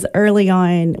it was early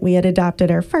on. We had adopted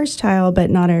our first child,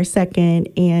 but not our second.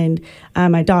 And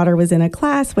my daughter was in a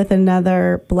class with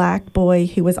another Black boy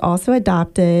who was also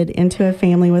adopted into a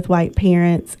family with white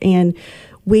parents. And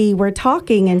we were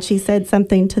talking, and she said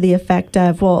something to the effect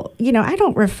of, well, I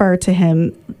don't refer to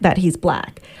him that he's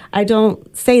Black. I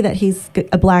don't say that he's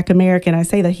a Black American. I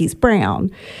say that he's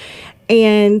brown.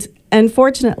 And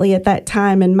unfortunately, at that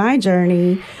time in my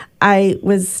journey, I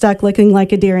was stuck looking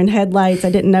like a deer in headlights. I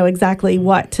didn't know exactly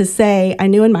what to say. I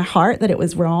knew in my heart that it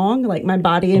was wrong. My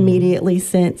body immediately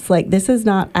sensed, this is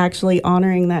not actually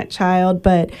honoring that child.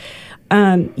 But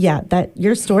that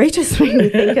your story just made me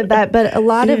think of that. But a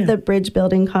lot of the bridge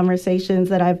building conversations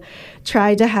that I've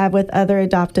tried to have with other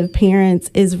adoptive parents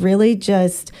is really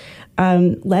just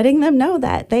letting them know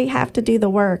that they have to do the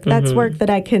work. That's work that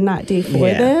I cannot do for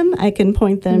them. I can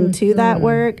point them to that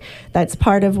work. That's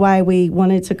part of why we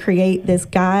wanted to create this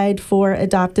guide for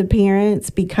adoptive parents,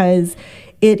 because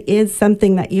it is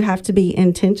something that you have to be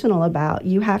intentional about.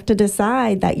 You have to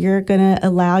decide that you're going to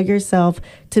allow yourself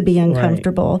to be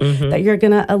uncomfortable, that you're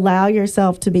going to allow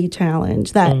yourself to be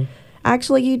challenged, that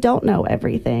actually you don't know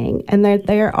everything, and that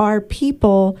there are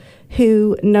people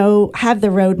who have the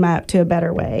roadmap to a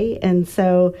better way. And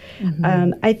so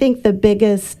I think the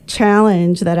biggest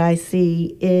challenge that I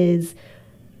see is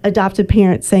adoptive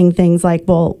parents saying things like,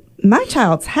 well, my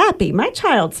child's happy. My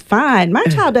child's fine. My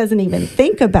child doesn't even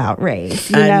think about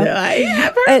race. I know.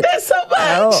 I've heard that so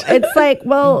much.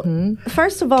 It's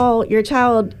first of all, your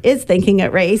child is thinking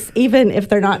at race, even if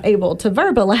they're not able to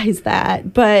verbalize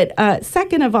that. But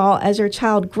second of all, as your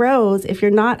child grows, if you're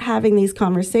not having these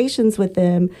conversations with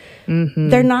them,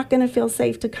 they're not going to feel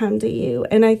safe to come to you.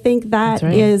 And I think that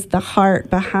is the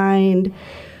heart behind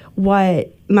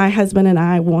what my husband and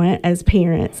I want as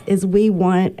parents. Is we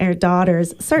want our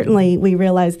daughters, certainly we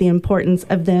realize the importance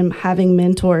of them having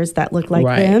mentors that look like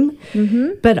them,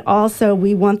 but also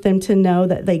we want them to know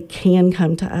that they can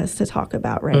come to us to talk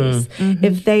about race.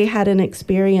 If they had an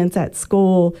experience at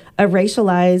school, a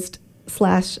racialized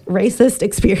 /racist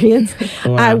experience,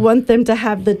 I want them to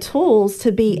have the tools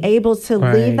to be able to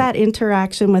leave that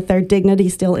interaction with their dignity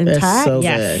still intact. That's so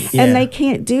good. And they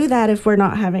can't do that if we're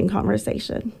not having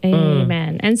conversation.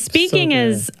 Amen. And speaking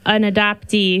as an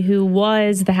adoptee who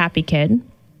was the happy kid,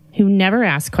 who never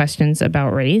asked questions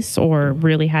about race or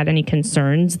really had any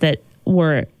concerns that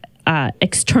were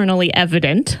externally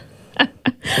evident.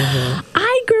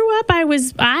 I grew up.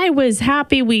 I was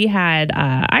happy. We had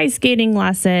ice skating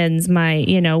lessons.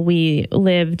 We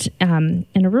lived in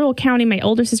a rural county. My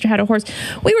older sister had a horse.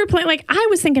 We were playing. I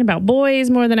was thinking about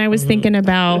boys more than I was thinking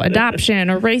about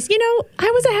adoption or race.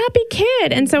 I was a happy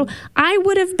kid, and so I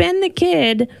would have been the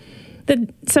kid that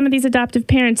some of these adoptive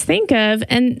parents think of,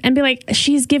 and be like,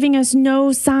 she's giving us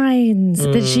no signs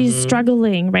that she's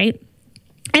struggling, right?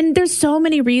 And there's so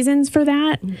many reasons for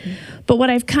that. But what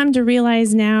I've come to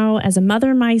realize now as a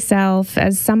mother myself,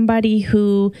 as somebody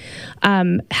who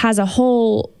has a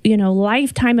whole,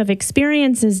 lifetime of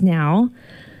experiences now,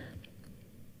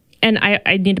 and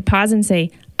I need to pause and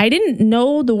say, I didn't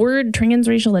know the word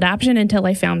transracial adoption until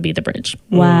I found Be the Bridge.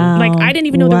 Wow. Like, I didn't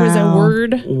even know there was a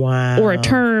word or a Wow.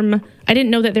 term. I didn't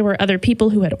know that there were other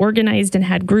people who had organized and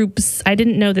had groups. I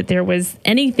didn't know that there was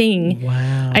anything.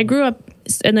 Wow. I grew up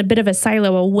in a bit of a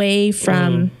silo away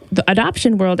from the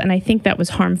adoption world, and I think that was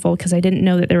harmful because I didn't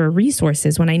know that there were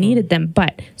resources when I needed them.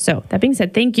 But so that being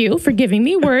said, thank you for giving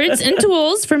me words and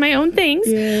tools for my own things.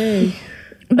 Yay.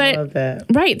 But Love that.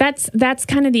 right, that's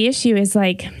kind of the issue, is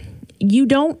like, you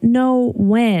don't know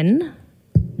when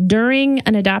during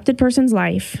an adopted person's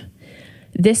life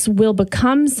this will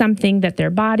become something that their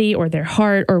body or their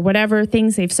heart or whatever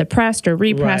things they've suppressed or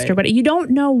repressed or Right. what, you don't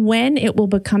know when it will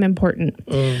become important.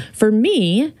 For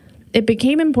me, it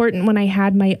became important when I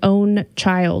had my own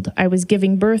child. I was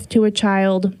giving birth to a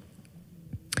child.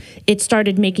 It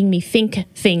started making me think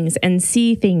things and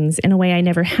see things in a way I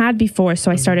never had before.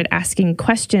 So I started asking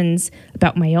questions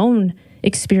about my own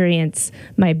experience,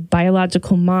 my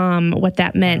biological mom, what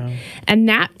that meant. Wow. And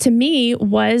that to me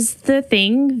was the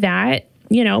thing that,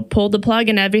 you know, pulled the plug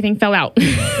and everything fell out.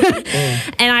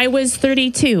 And I was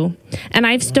 32. And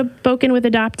I've spoken with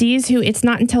adoptees who it's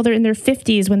not until they're in their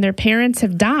 50s when their parents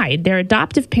have died. Their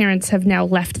adoptive parents have now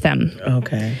left them.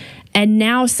 Okay. And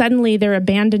now suddenly their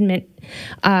abandonment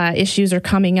issues are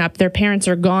coming up. Their parents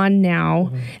are gone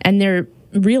now, and they're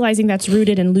realizing that's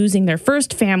rooted in losing their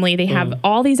first family. They have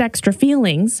all these extra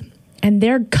feelings, and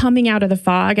they're coming out of the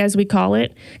fog, as we call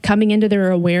it, coming into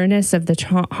their awareness of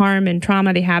the harm and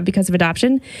trauma they have because of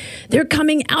adoption. They're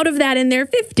coming out of that in their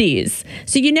 50s.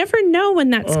 So you never know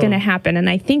when that's going to happen. And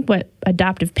I think what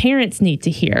adoptive parents need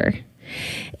to hear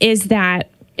is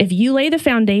that if you lay the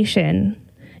foundation,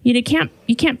 you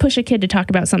can't push a kid to talk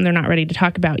about something they're not ready to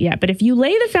talk about yet. But if you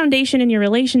lay the foundation in your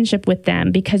relationship with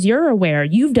them because you're aware,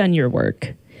 you've done your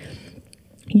work,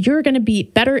 you're going to be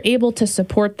better able to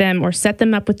support them or set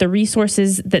them up with the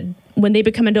resources that when they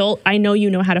become adult, I know you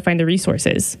know how to find the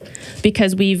resources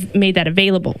because we've made that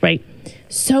available, right?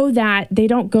 So that they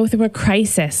don't go through a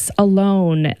crisis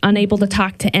alone, unable to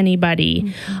talk to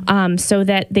anybody, so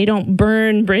that they don't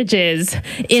burn bridges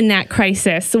in that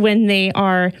crisis when they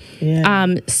are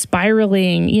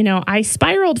spiraling. You know, I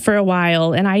spiraled for a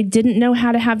while and I didn't know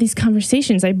how to have these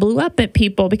conversations. I blew up at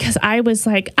people because I was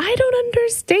like, I don't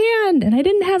understand, and I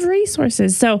didn't have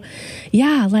resources. So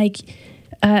yeah, like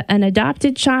an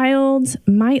adopted child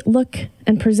might look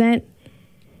and present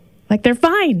like they're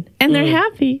fine and they're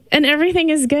happy and everything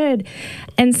is good.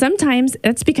 And sometimes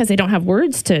that's because they don't have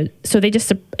words so they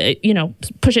just,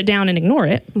 push it down and ignore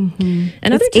it. And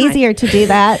it's easier to do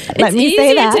that. Let me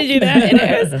say that. It's easier to do that.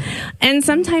 It is. And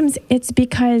sometimes it's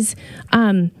because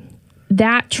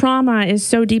that trauma is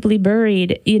so deeply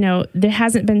buried, there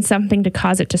hasn't been something to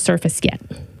cause it to surface yet.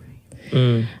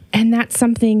 And that's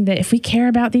something that if we care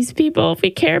about these people, if we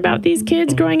care about these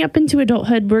kids growing up into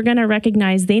adulthood, we're going to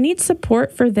recognize they need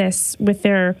support for this with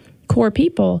their core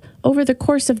people over the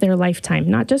course of their lifetime,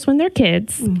 not just when they're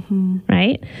kids,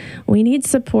 right? We need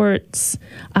supports,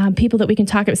 people that we can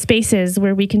talk about, spaces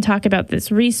where we can talk about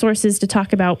this, resources to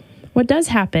talk about what does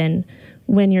happen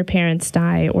when your parents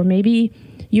die, or maybe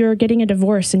you're getting a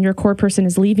divorce and your core person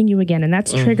is leaving you again, and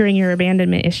that's triggering your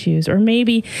abandonment issues. Or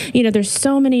maybe, there's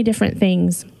so many different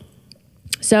things.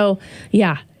 So,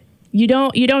 yeah, you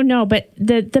don't know, but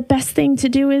the best thing to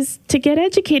do is to get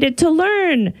educated, to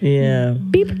learn. Yeah.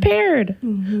 Be prepared.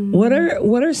 What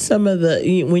are some of the,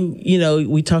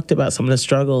 we talked about some of the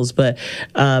struggles, but,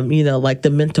 like the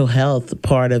mental health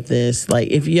part of this, like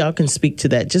if y'all can speak to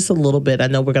that just a little bit. I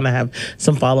know we're going to have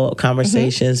some follow-up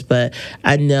conversations, but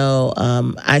I know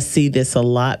I see this a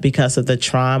lot because of the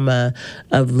trauma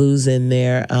of losing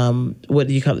their, what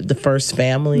do you call it, the first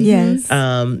family? Yes.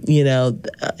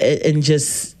 And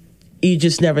just, you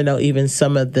just never know, even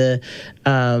some of the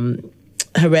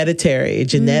hereditary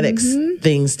genetics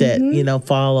things that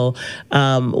follow.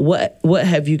 What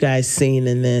have you guys seen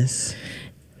in this?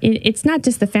 It's not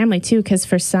just the family too, because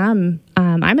for some,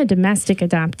 I'm a domestic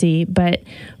adoptee, but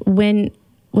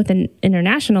with an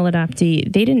international adoptee,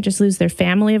 they didn't just lose their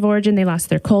family of origin, they lost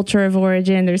their culture of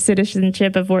origin, their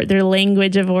citizenship of their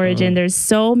language of origin. There's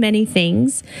so many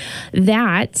things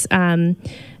that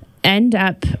end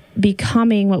up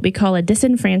becoming what we call a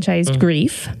disenfranchised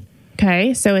grief.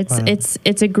 Okay, so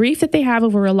it's a grief that they have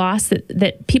over a loss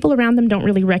that people around them don't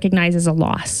really recognize as a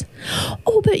loss.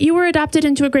 Oh, but you were adopted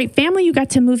into a great family. You got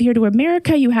to move here to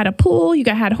America. You had a pool. You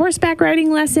had horseback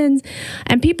riding lessons,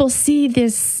 and people see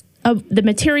this the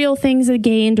material things they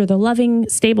gained or the loving,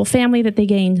 stable family that they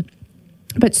gained.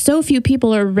 But so few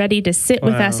people are ready to sit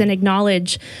with us and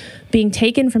acknowledge being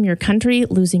taken from your country,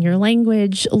 losing your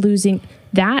language, losing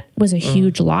that was a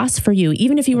huge loss for you,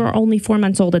 even if you were only 4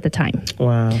 months old at the time.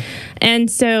 Wow. And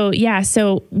so,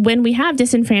 so when we have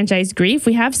disenfranchised grief,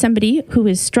 we have somebody who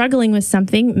is struggling with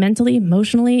something mentally,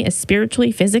 emotionally,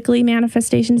 spiritually, physically,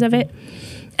 manifestations of it,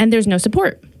 and there's no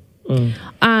support.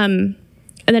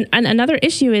 And then another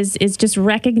issue is just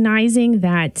recognizing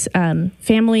that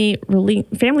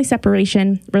family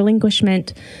separation,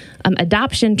 relinquishment,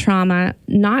 adoption trauma.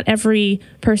 Not every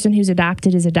person who's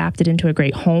adopted is adopted into a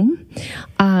great home.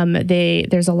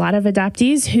 There's a lot of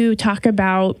adoptees who talk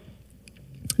about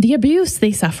the abuse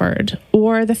they suffered,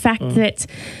 or the fact that,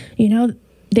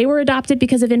 they were adopted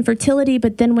because of infertility,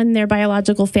 but then when their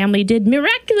biological family did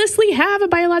miraculously have a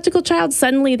biological child,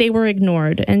 suddenly they were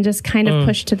ignored and just kind of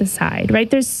pushed to the side, right?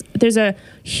 There's a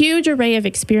huge array of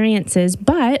experiences,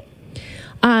 but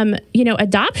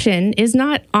adoption is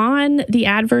not on the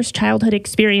adverse childhood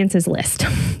experiences list.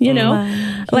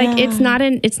 It's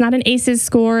not an ACEs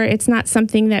score. It's not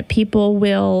something that people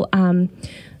will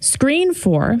screen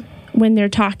for when they're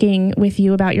talking with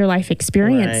you about your life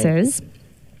experiences. Right.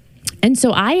 And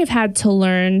so I have had to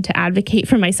learn to advocate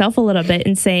for myself a little bit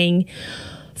in saying,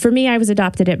 for me, I was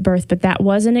adopted at birth, but that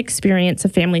was an experience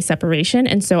of family separation.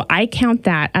 And so I count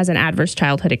that as an adverse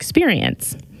childhood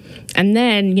experience. And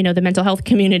then, the mental health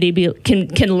community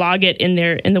can log it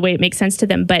in the way it makes sense to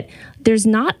them. But there's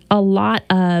not a lot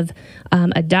of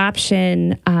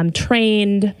adoption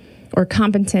trained or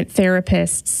competent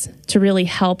therapists to really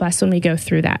help us when we go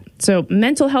through that. So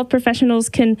mental health professionals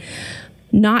can,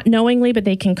 not knowingly, but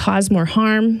they can cause more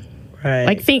harm. Right.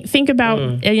 Like think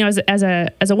about as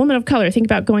a woman of color, think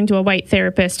about going to a white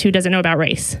therapist who doesn't know about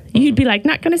race. You'd be like,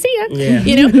 not going to see you. Yeah.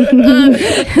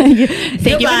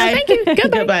 Thank you.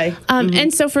 Goodbye.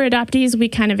 And so for adoptees, we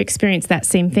kind of experience that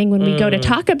same thing when we go to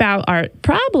talk about our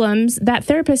problems. That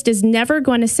therapist is never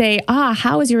going to say,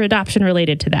 how is your adoption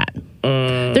related to that?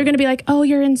 They're going to be like, oh,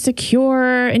 you're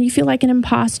insecure and you feel like an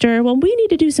imposter. Well, we need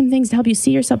to do some things to help you see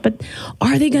yourself. But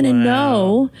are they going to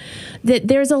know that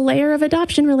there's a layer of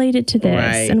adoption related to this?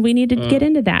 Right. And we need to get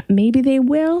into that. Maybe they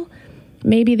will.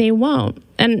 Maybe they won't.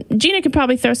 And Gina could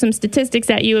probably throw some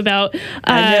statistics at you about.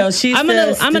 I know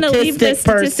I'm gonna leave the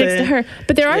statistics to her.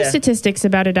 But there are statistics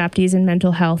about adoptees and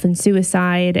mental health and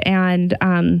suicide and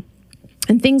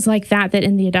things like that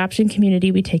in the adoption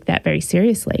community we take that very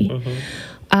seriously.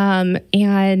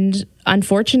 And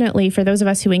unfortunately, for those of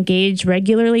us who engage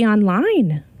regularly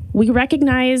online, we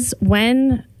recognize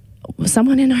when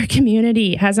someone in our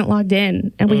community hasn't logged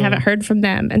in and we haven't heard from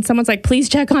them. And someone's like, please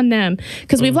check on them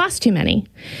because we've lost too many.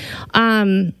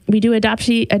 We do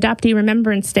adoptee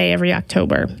Remembrance Day every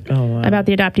October about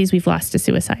the adoptees we've lost to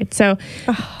suicide. So,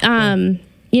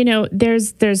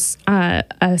 there's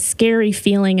a scary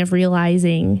feeling of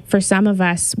realizing for some of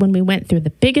us when we went through the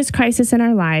biggest crisis in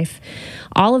our life,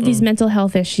 all of these mental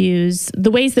health issues,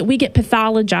 the ways that we get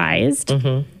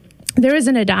pathologized. There was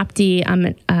an adoptee,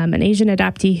 an Asian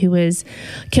adoptee who was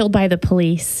killed by the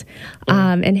police,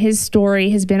 and his story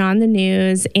has been on the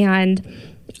news. And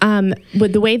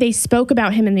with the way they spoke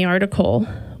about him in the article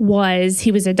was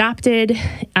he was adopted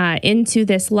into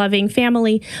this loving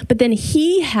family, but then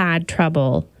he had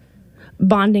trouble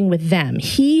bonding with them.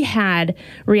 He had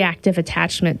reactive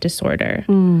attachment disorder.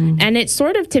 And it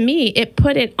sort of, to me, it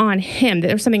put it on him that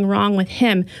there was something wrong with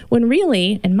him, when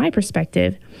really, in my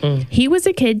perspective, he was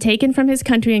a kid taken from his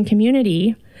country and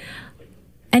community,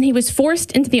 and he was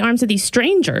forced into the arms of these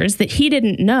strangers that he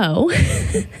didn't know.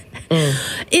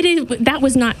 That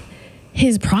was not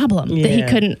his problem, that he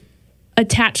couldn't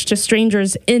attach to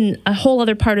strangers in a whole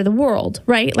other part of the world,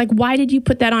 right? Like, why did you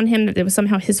put that on him, that it was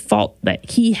somehow his fault that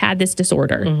he had this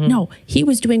disorder? No, he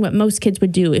was doing what most kids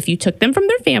would do if you took them from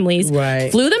their families,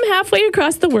 flew them halfway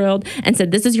across the world, and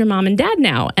said, this is your mom and dad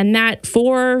now. And that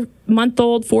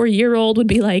 4-year-old would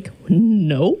be like,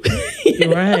 no.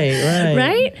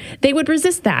 Right? They would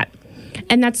resist that.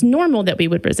 And that's normal that we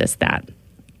would resist that.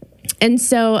 And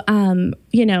so,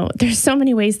 there's so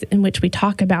many ways in which we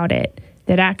talk about it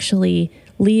that actually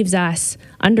leaves us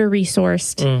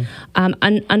under-resourced,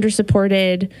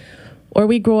 under-supported, or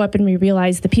we grow up and we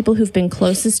realize the people who've been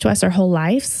closest to us our whole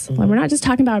lives, when we're not just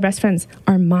talking about our best friends,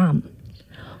 our mom,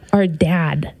 our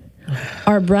dad,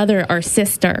 our brother, our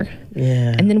sister.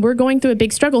 And then we're going through a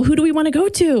big struggle. Who do we want to go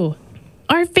to?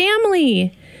 Our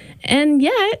family. And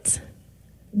yet,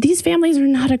 these families are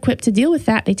not equipped to deal with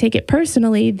that. They take it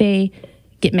personally. They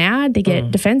get mad. They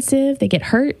get defensive. They get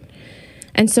hurt.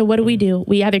 And so what do?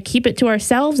 We either keep it to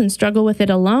ourselves and struggle with it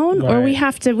alone, or we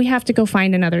have to go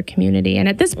find another community. And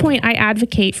at this point, I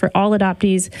advocate for all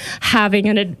adoptees having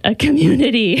a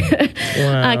community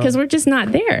because we're just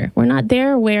not there. We're not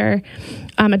there where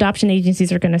adoption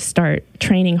agencies are going to start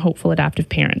training hopeful adoptive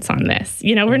parents on this.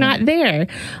 We're not there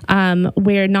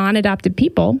where non-adopted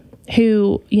people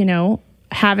who,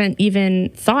 haven't even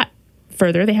thought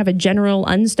further, they have a general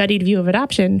unstudied view of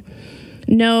adoption,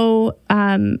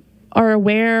 are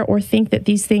aware or think that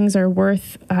these things are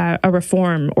worth a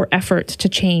reform or effort to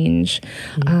change.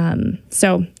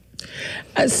 So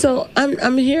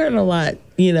I'm hearing a lot,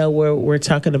 where we're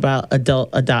talking about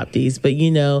adult adoptees, but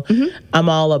I'm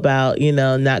all about,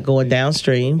 not going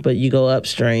downstream, but you go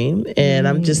upstream. And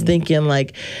I'm just thinking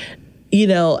like,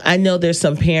 I know there's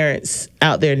some parents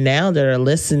out there now that are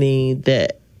listening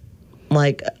that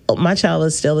like my child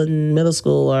is still in middle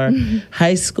school or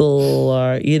high school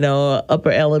or,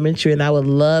 upper elementary. And I would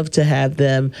love to have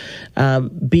them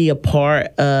be a part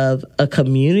of a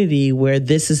community where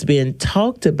this is being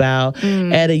talked about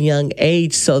at a young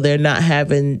age. So they're not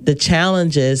having the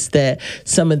challenges that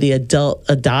some of the adult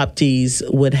adoptees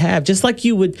would have. Just like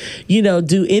you would,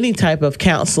 do any type of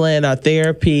counseling or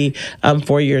therapy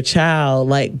for your child.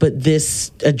 But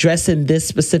this addressing this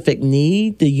specific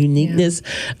need, the uniqueness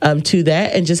to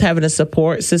that, and just having a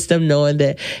support system, knowing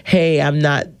that, hey, I'm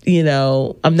not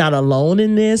alone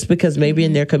in this, because maybe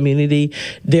in their community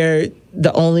they're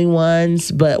the only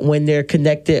ones, but when they're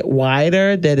connected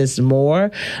wider, that is more.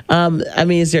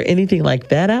 Is there anything like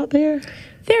that out there?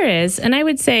 There is. And I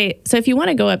would say, so if you want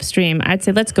to go upstream, I'd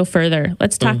say let's go further.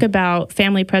 Let's talk about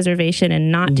family preservation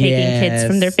and not taking kids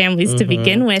from their families to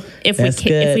begin with if we don't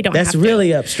have to. That's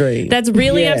really upstream. That's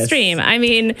really upstream.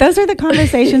 Those are the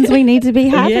conversations we need to be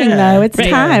having, though. It's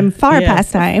time, far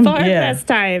past time. Far past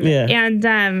time. Yeah. And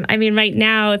right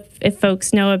now, if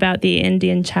folks know about the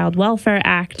Indian Child Welfare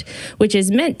Act, which is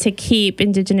meant to keep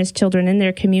Indigenous children in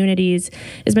their communities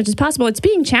as much as possible, it's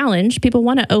being challenged. People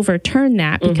want to overturn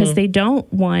that because they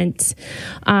don't want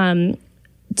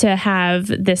to have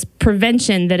this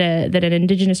prevention that an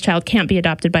Indigenous child can't be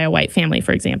adopted by a white family,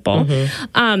 for example.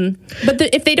 But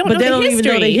if they don't know the history, even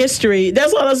know the history,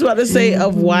 that's what I was about to say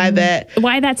of why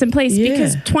that's in place.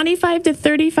 Because 25 to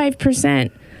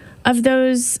 35% of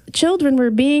those children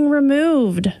were being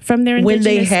removed from their Indigenous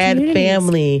when they had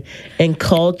family and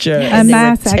culture. A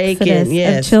mass exodus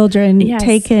of children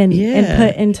taken and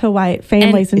put into white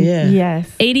families. And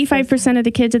 85% of the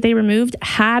kids that they removed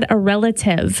had a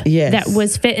relative that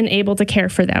was fit and able to care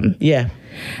for them. Yeah.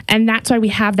 And that's why we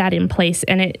have that in place.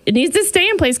 And it needs to stay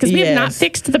in place because we have not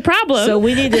fixed the problem. So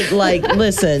we need to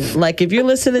listen, if you're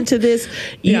listening to this,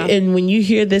 and when you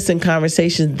hear this in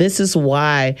conversation, this is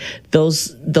why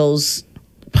those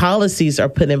policies are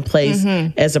put in place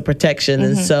as a protection.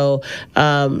 And so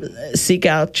seek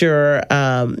out your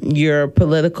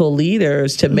political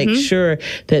leaders to make sure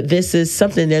that this is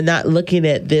something, they're not looking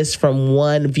at this from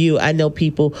one view. I know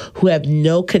people who have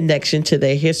no connection to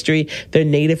their history, their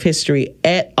Native history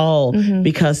at all,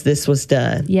 because this was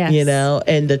done,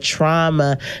 and the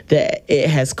trauma that it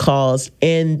has caused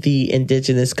in the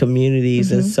Indigenous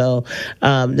communities. And so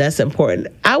that's important.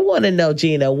 I want to know,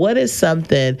 Gina, what is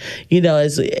something,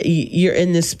 as you're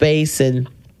in this space and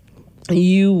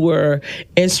you were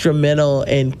instrumental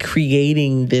in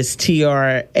creating this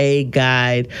TRA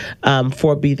guide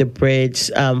for Be the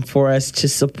Bridge, for us to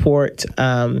support,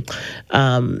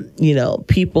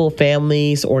 people,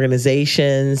 families,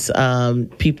 organizations,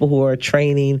 people who are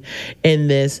training in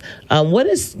this. What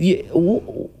is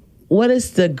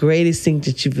the greatest thing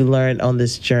that you've learned on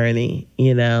this journey?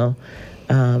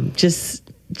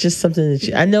 Just something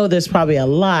that I know there's probably a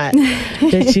lot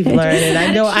that you've learned, and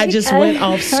I know I just went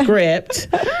off script,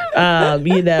 and I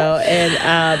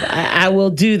will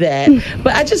do that.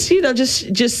 But I just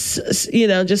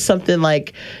something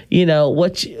like,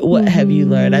 what have you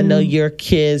learned? I know your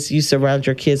kids, you surround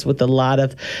your kids with a lot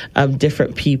of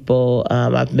different people.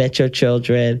 I've met your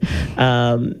children.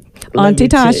 Auntie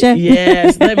Tasha.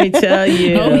 Yes, let me tell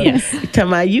you. Oh, yes.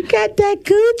 Come on, you got that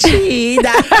Gucci.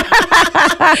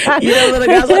 Little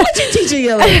girls, what you teaching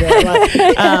your little girl?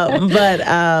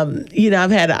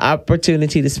 I've had an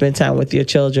opportunity to spend time with your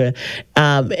children,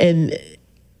 and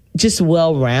just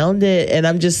well-rounded. And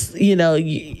I'm just,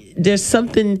 there's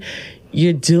something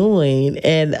you're doing,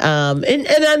 and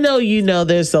I know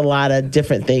there's a lot of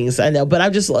different things, I know, but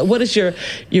I'm just, what is your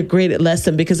great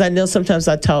lesson? Because I know sometimes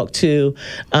I talk to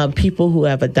people who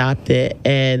have adopted,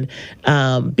 and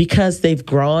because they've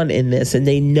grown in this and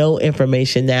they know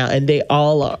information now, and they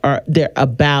all they're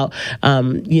about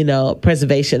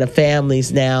preservation of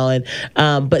families now,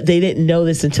 and but they didn't know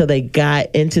this until they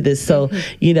got into this, so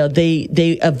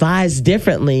they advise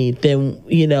differently than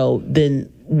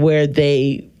where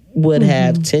they would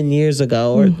have 10 years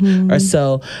ago or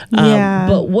so.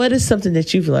 But what is something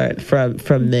that you've learned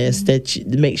from this that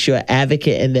makes you an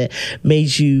advocate, and that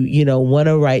made you, want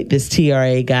to write this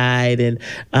TRA guide, and,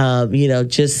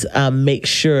 just make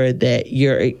sure that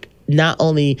you're not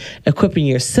only equipping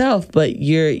yourself, but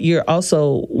you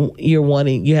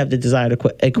have the desire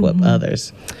to equip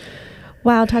others?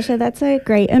 Wow, Tasha, that's a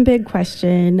great and big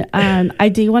question. I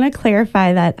do want to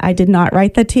clarify that I did not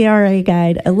write the TRA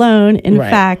guide alone. In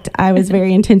fact, I was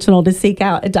very intentional to seek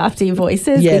out adoptee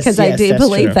voices, because I do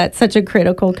believe that's such a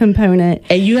critical component.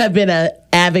 And you have been an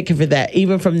advocate for that,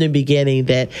 even from the beginning,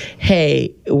 that,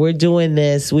 hey, we're doing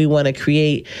this. We want to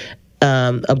create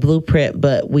a blueprint,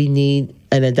 but we need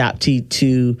an adoptee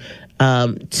to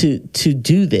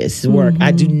do this work.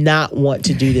 I do not want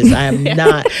to do this. I am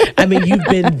not. I mean, you've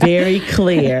been very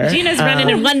clear. Gina's running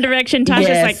in one direction.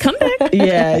 Tasha's like, come back.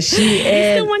 Yeah, I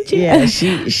still want you. Yeah,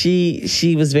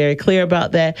 she was very clear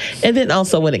about that. And then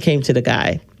also when it came to the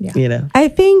guide, I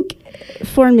think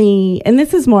for me, and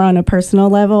this is more on a personal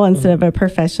level instead of a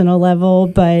professional level,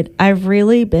 but I've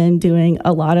really been doing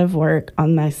a lot of work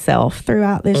on myself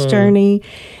throughout this journey.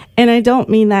 And I don't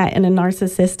mean that in a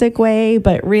narcissistic way,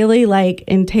 but really like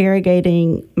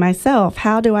interrogating myself.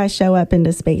 How do I show up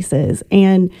into spaces?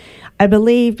 And I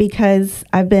believe because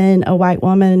I've been a white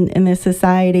woman in this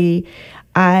society,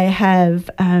 I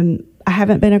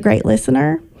haven't been a great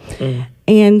listener.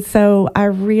 And so I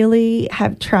really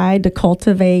have tried to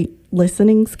cultivate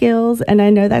listening skills. And I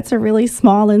know that's a really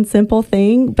small and simple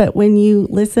thing, but when you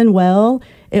listen well,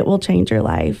 it will change your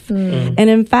life. And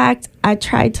in fact, I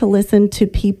tried to listen to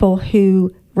people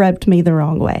who rubbed me the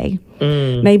wrong way.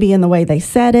 Maybe in the way they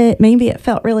said it, maybe it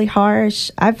felt really harsh.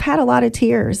 I've had a lot of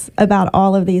tears about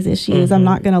all of these issues. I'm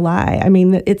not going to lie. I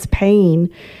mean, it's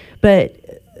pain, but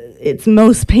it's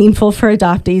most painful for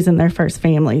adoptees and their first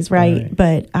families, right?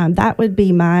 But that would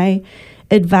be my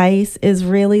advice, is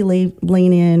really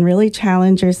lean in, really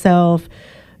challenge yourself,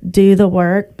 do the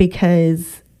work,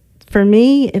 because for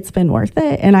me, it's been worth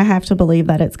it, and I have to believe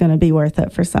that it's going to be worth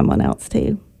it for someone else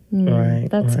too.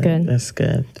 That's good. That's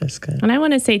good. And I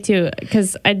want to say too,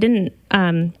 because I didn't,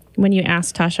 when you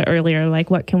asked Tasha earlier, like,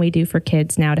 what can we do for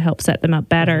kids now to help set them up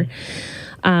better?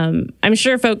 I'm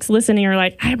sure folks listening are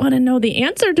like, I want to know the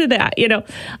answer to that.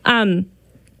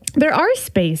 There are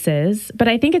spaces, but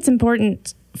I think it's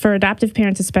important for adoptive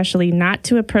parents especially not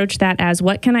to approach that as,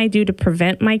 what can I do to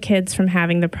prevent my kids from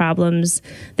having the problems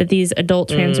that these adult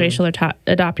transracial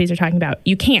adoptees are talking about?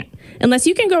 You can't, unless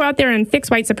you can go out there and fix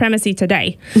white supremacy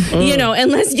today,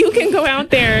 unless you can go out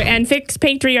there and fix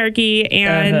patriarchy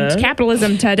and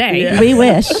capitalism today. We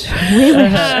wish.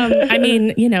 I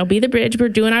mean, be the bridge. We're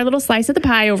doing our little slice of the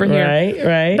pie over here.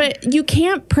 Right. But you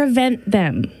can't prevent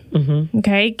them.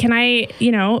 Okay. Can I,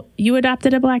 you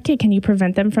adopted a Black kid. Can you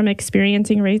prevent them from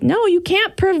experiencing race? No, you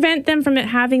can't prevent them from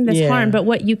having this harm. But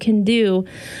what you can do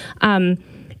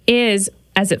is,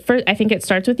 I think it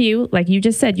starts with you. Like you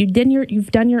just said, you've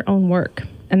done your own work.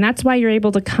 And that's why you're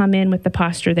able to come in with the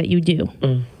posture that you do.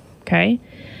 Okay.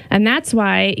 And that's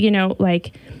why,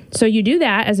 so you do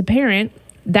that as a parent.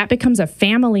 That becomes a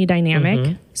family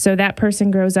dynamic. So that person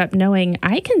grows up knowing,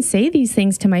 I can say these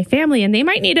things to my family, and they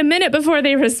might need a minute before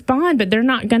they respond, but they're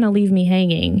not going to leave me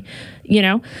hanging,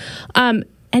 And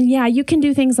yeah, you can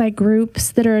do things like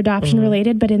groups that are adoption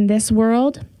related, but in this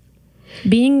world,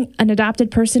 being an adopted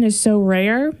person is so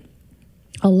rare.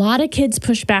 A lot of kids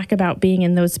push back about being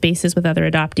in those spaces with other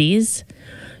adoptees.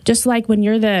 Just like when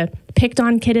you're the picked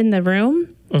on kid in the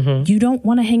room, you don't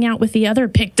want to hang out with the other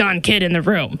picked on kid in the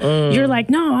room. You're like,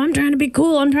 no, I'm trying to be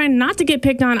cool. I'm trying not to get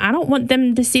picked on. I don't want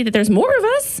them to see that there's more of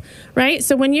us, right?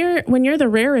 So when you're the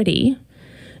rarity,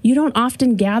 you don't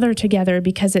often gather together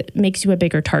because it makes you a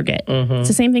bigger target. It's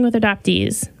the same thing with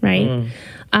adoptees, right?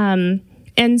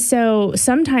 And so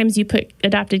sometimes you put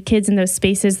adopted kids in those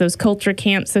spaces, those culture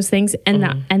camps, those things,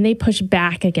 and they push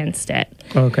back against it.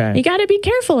 Okay, you got to be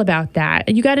careful about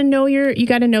that. You got to know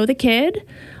the kid.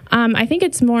 I think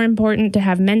it's more important to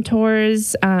have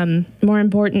mentors, more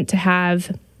important to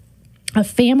have a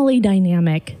family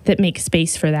dynamic that makes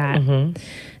space for that.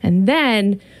 And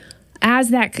then as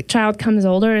that child comes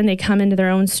older and they come into their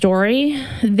own story,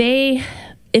 they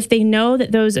if they know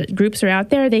that those groups are out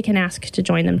there, they can ask to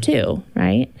join them too,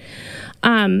 right?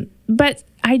 But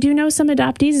I do know some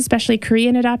adoptees, especially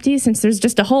Korean adoptees, since there's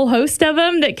just a whole host of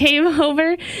them that came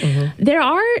over. There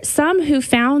are some who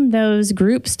found those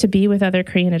groups to be with other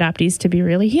Korean adoptees to be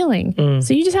really healing.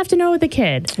 So you just have to know the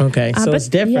kid. Okay, so it's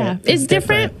different. Yeah, it's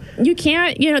different. You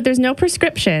can't, there's no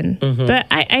prescription. But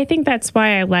I think that's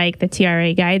why I like the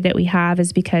TRA guide that we have,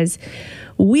 is because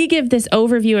we give this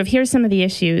overview of here's some of the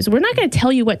issues. We're not going to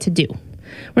tell you what to do.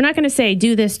 We're not going to say,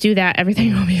 do this, do that,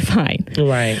 everything will be fine.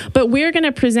 Right. But we're going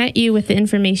to present you with the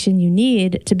information you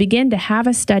need to begin to have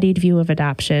a studied view of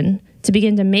adoption, to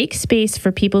begin to make space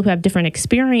for people who have different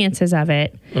experiences of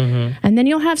it. And then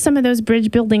you'll have some of those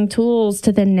bridge building tools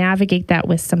to then navigate that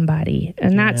with somebody.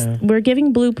 And that's, we're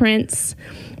giving blueprints.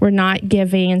 We're not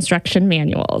giving instruction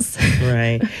manuals.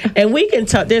 Right. And we can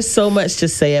talk, there's so much to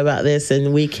say about this,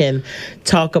 and we can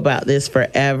talk about this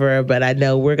forever, but I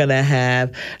know we're going to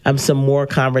have some more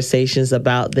conversations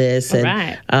about this.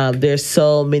 And there's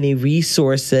so many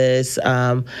resources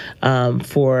for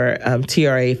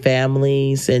TRA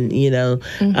families, and,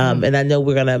 and I know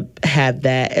we're going to have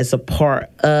that as a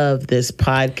part of this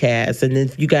podcast. And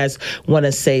if you guys want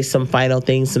to say some final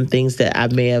things, some things that I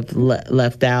may have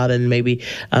left out, and maybe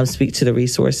speak to the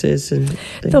resources and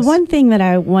things. The one thing that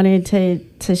I wanted to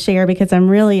share, because I'm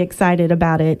really excited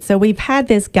about it. So we've had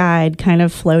this guide kind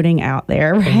of floating out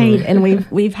there, right? And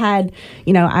we've had,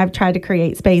 I've tried to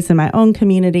create space in my own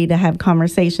community to have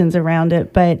conversations around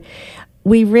it, but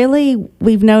we recognized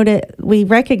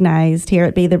here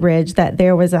at Be the Bridge that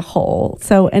there was a hole.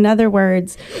 So in other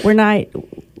words,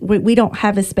 we don't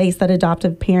have a space that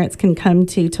adoptive parents can come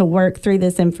to work through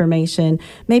this information.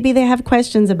 Maybe they have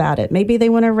questions about it. Maybe they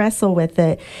want to wrestle with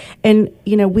it. And,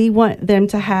 we want them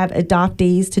to have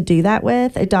adoptees to do that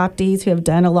with, adoptees who have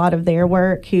done a lot of their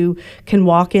work, who can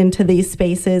walk into these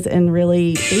spaces and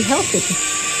really be healthy.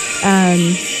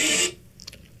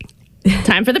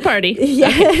 Time for the party. Yeah.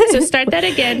 Okay, so start that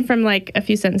again from like a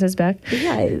few sentences back.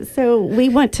 Yeah. So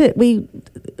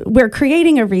we're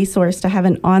creating a resource to have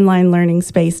an online learning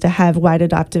space to have white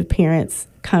adoptive parents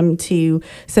come to,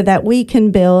 so that we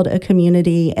can build a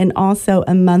community, and also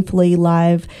a monthly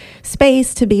live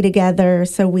space to be together,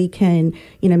 so we can,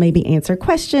 maybe answer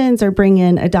questions or bring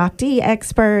in adoptee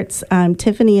experts.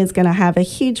 Tiffany is going to have a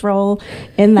huge role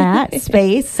in that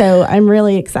space. So I'm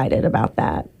really excited about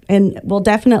that. And we'll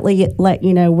definitely let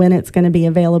you know when it's going to be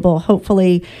available,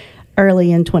 hopefully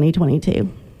early in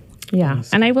 2022. Yeah.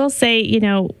 And I will say,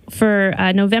 for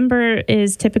November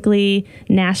is typically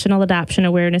National Adoption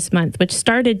Awareness Month, which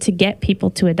started to get people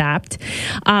to adopt.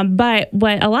 But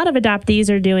what a lot of adoptees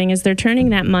are doing is they're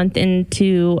turning that month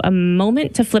into a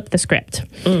moment to flip the script.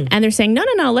 And they're saying, no,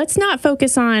 let's not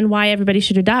focus on why everybody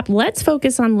should adopt. Let's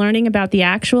focus on learning about the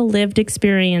actual lived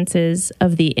experiences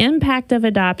of the impact of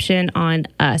adoption on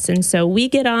us. And so we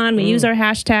get on, we use our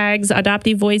hashtags,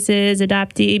 adoptee voices,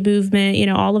 adoptee movement,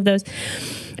 all of those.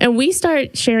 And we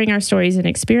start sharing our stories and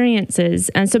experiences.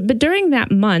 And so, but during that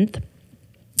month,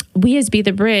 we as Be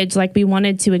the Bridge, we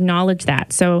wanted to acknowledge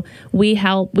that. So we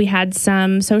had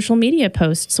some social media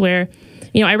posts where,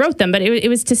 I wrote them, but it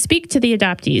was to speak to the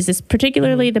adoptees,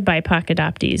 particularly the BIPOC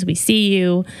adoptees. We see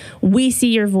you. We see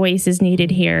your voice is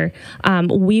needed here.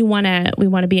 We want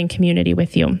to be in community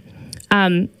with you.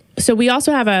 So we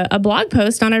also have a blog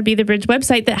post on our Be the Bridge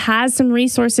website that has some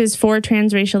resources for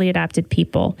transracially adopted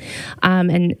people.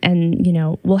 And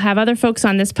we'll have other folks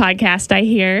on this podcast, I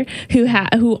hear,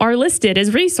 who are listed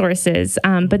as resources.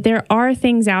 But there are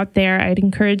things out there. I'd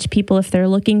encourage people, if they're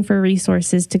looking for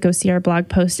resources, to go see our blog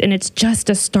post. And it's just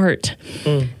a start.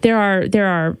 There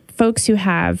are folks who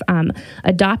have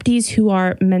adoptees who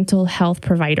are mental health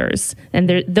providers,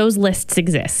 and those lists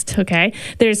exist, okay?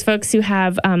 There's folks who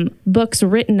have books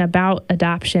written about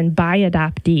adoption by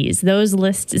adoptees. Those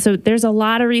lists, so there's a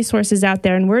lot of resources out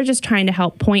there, and we're just trying to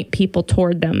help point people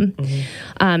toward them.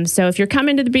 So if you're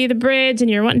coming to Be the Bridge and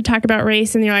you're wanting to talk about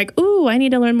race and you're like, ooh, I need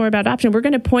to learn more about adoption, we're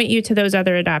going to point you to those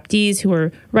other adoptees who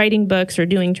are writing books or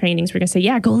doing trainings. We're going to say,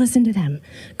 yeah, go listen to them.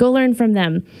 Go learn from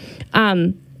them.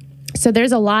 So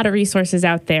there's a lot of resources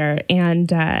out there,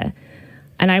 and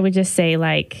I would just say,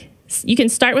 you can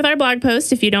start with our blog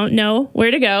post if you don't know where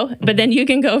to go, but then you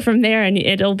can go from there, and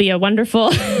it'll be a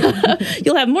wonderful.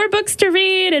 You'll have more books to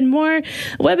read and more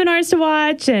webinars to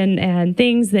watch and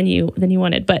things than you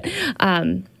wanted. But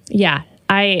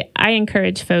I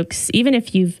encourage folks, even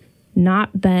if you've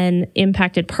not been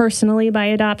impacted personally by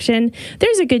adoption,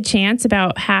 there's a good chance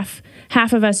about half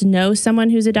of us know someone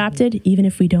who's adopted, even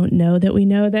if we don't know that we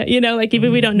know that, even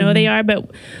if we don't know they are,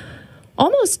 but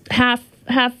almost half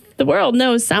the world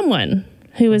knows someone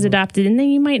who is adopted, and then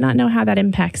you might not know how that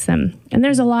impacts them. And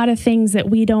there's a lot of things that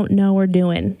we don't know we're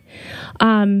doing.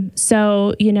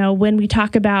 So, when we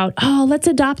talk about, let's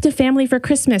adopt a family for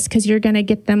Christmas because you're going to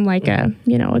get them like a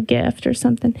gift or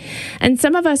something. And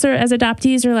some of us as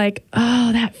adoptees are like,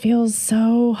 that feels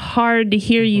so hard to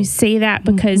hear you say that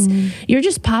because you're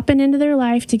just popping into their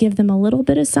life to give them a little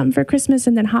bit of something for Christmas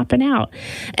and then hopping out.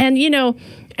 And,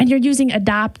 and you're using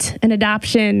adopt and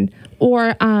adoption,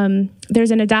 or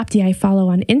there's an adoptee I follow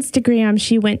on Instagram.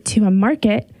 She went to a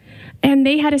market and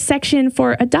they had a section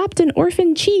for adopt an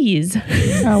orphan cheese.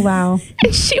 Oh, wow.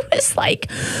 And she was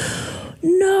like,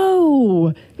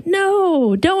 no,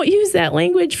 don't use that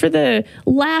language for the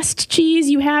last cheese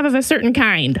you have of a certain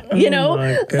kind.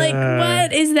 Like,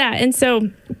 what is that? And so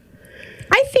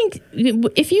I think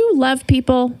if you love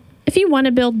people, if you want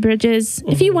to build bridges,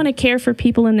 if you want to care for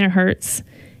people in their hurts,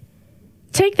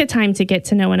 take the time to get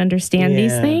to know and understand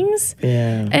these things.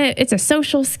 Yeah. It's a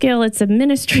social skill. It's a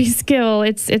ministry skill.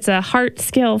 It's a heart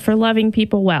skill for loving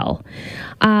people well.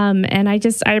 And I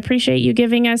appreciate you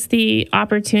giving us the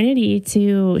opportunity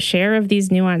to share of these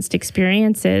nuanced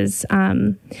experiences.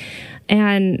 And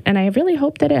I really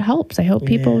hope that it helps. I hope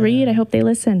people read. I hope they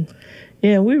listen.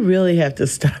 Yeah, we really have to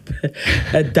stop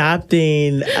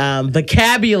adopting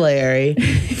vocabulary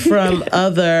from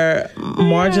other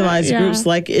marginalized groups.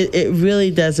 Like, it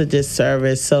really does a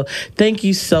disservice. So thank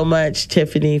you so much,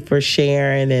 Tiffany, for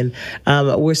sharing. And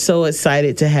we're so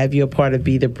excited to have you a part of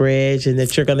Be the Bridge and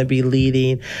that you're going to be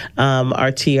leading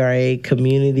our TRA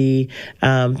community.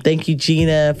 Thank you,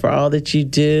 Gina, for all that you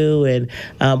do. And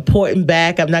pointing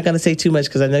back, I'm not going to say too much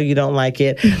because I know you don't like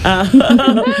it,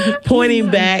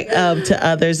 pointing back to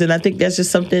others, and I think that's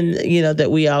just something that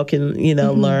we all can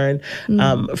learn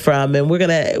from. And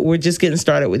we're just getting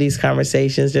started with these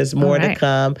conversations. There's more to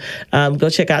come. Go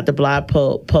check out the blog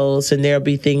post, and there'll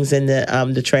be things in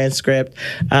the transcript.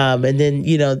 And then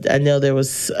I know there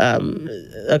was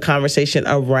a conversation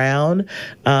around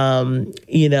the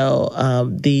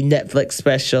Netflix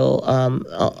special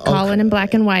Colin in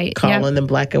Black and White. Colin in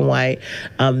Black and White.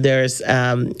 There's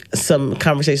some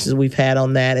conversations we've had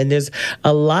on that, and there's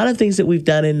a lot of things that we've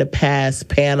done in the past,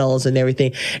 panels and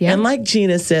everything. Yep. And like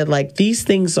Gina said, like, these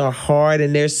things are hard,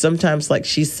 and there's sometimes, like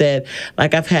she said,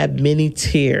 like, I've had many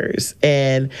tears.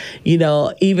 And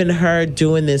even her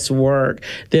doing this work,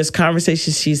 there's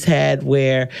conversations she's had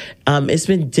where it's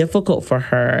been difficult for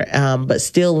her, but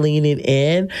still leaning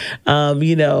in,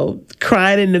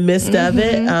 crying in the midst of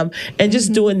it, and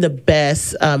just doing the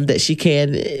best that she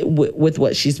can with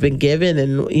what she's been given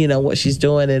and what she's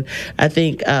doing. And I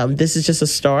think this is just a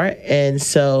start. And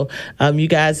so you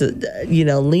guys,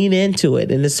 lean into it.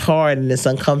 And it's hard and it's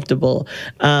uncomfortable.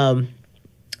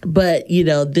 But,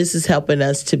 this is helping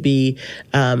us to be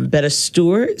better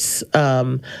stewards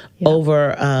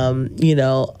over,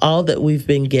 all that we've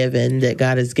been given, that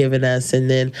God has given us. And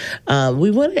then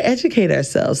we want to educate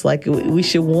ourselves. Like, we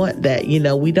should want that.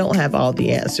 We don't have all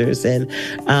the answers. And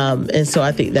so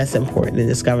I think that's important in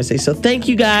this conversation. So thank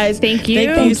you, guys. Thank you.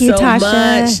 Thank you so Tasha.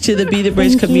 much to the Be the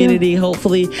Bridge community.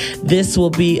 Hopefully this will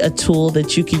be a tool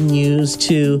that you can use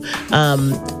to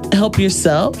help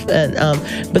yourself, and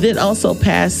but then also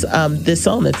pass this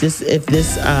on. If this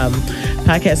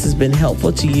podcast has been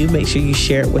helpful to you, make sure you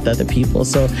share it with other people.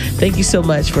 So thank you so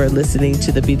much for listening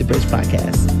to the Be the Bridge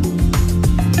podcast.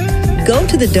 Go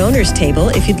to the donors table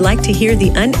if you'd like to hear the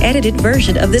unedited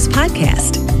version of this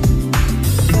podcast.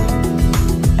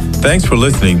 Thanks for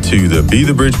listening to the Be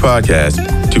the Bridge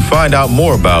podcast. To find out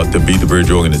more about the Be the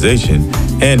Bridge organization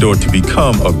and or to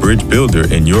become a bridge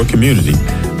builder in your community,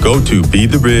 go to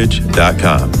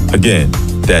bethebridge.com. Again,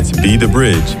 that's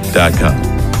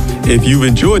bethebridge.com. If you've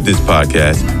enjoyed this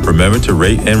podcast, remember to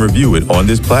rate and review it on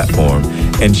this platform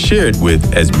and share it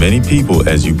with as many people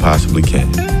as you possibly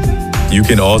can. You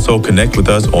can also connect with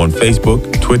us on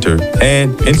Facebook, Twitter,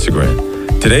 and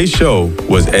Instagram. Today's show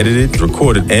was edited,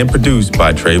 recorded, and produced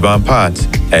by Trayvon Potts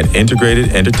at Integrated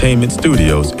Entertainment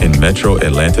Studios in Metro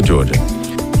Atlanta, Georgia.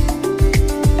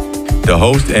 The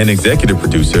host and executive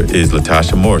producer is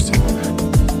Latasha Morrison.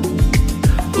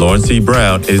 Lauren C.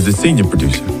 Brown is the senior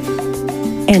producer.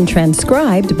 And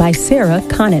transcribed by Sarah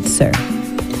Konitzer.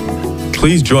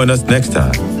 Please join us next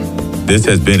time. This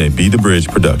has been a Be the Bridge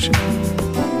production.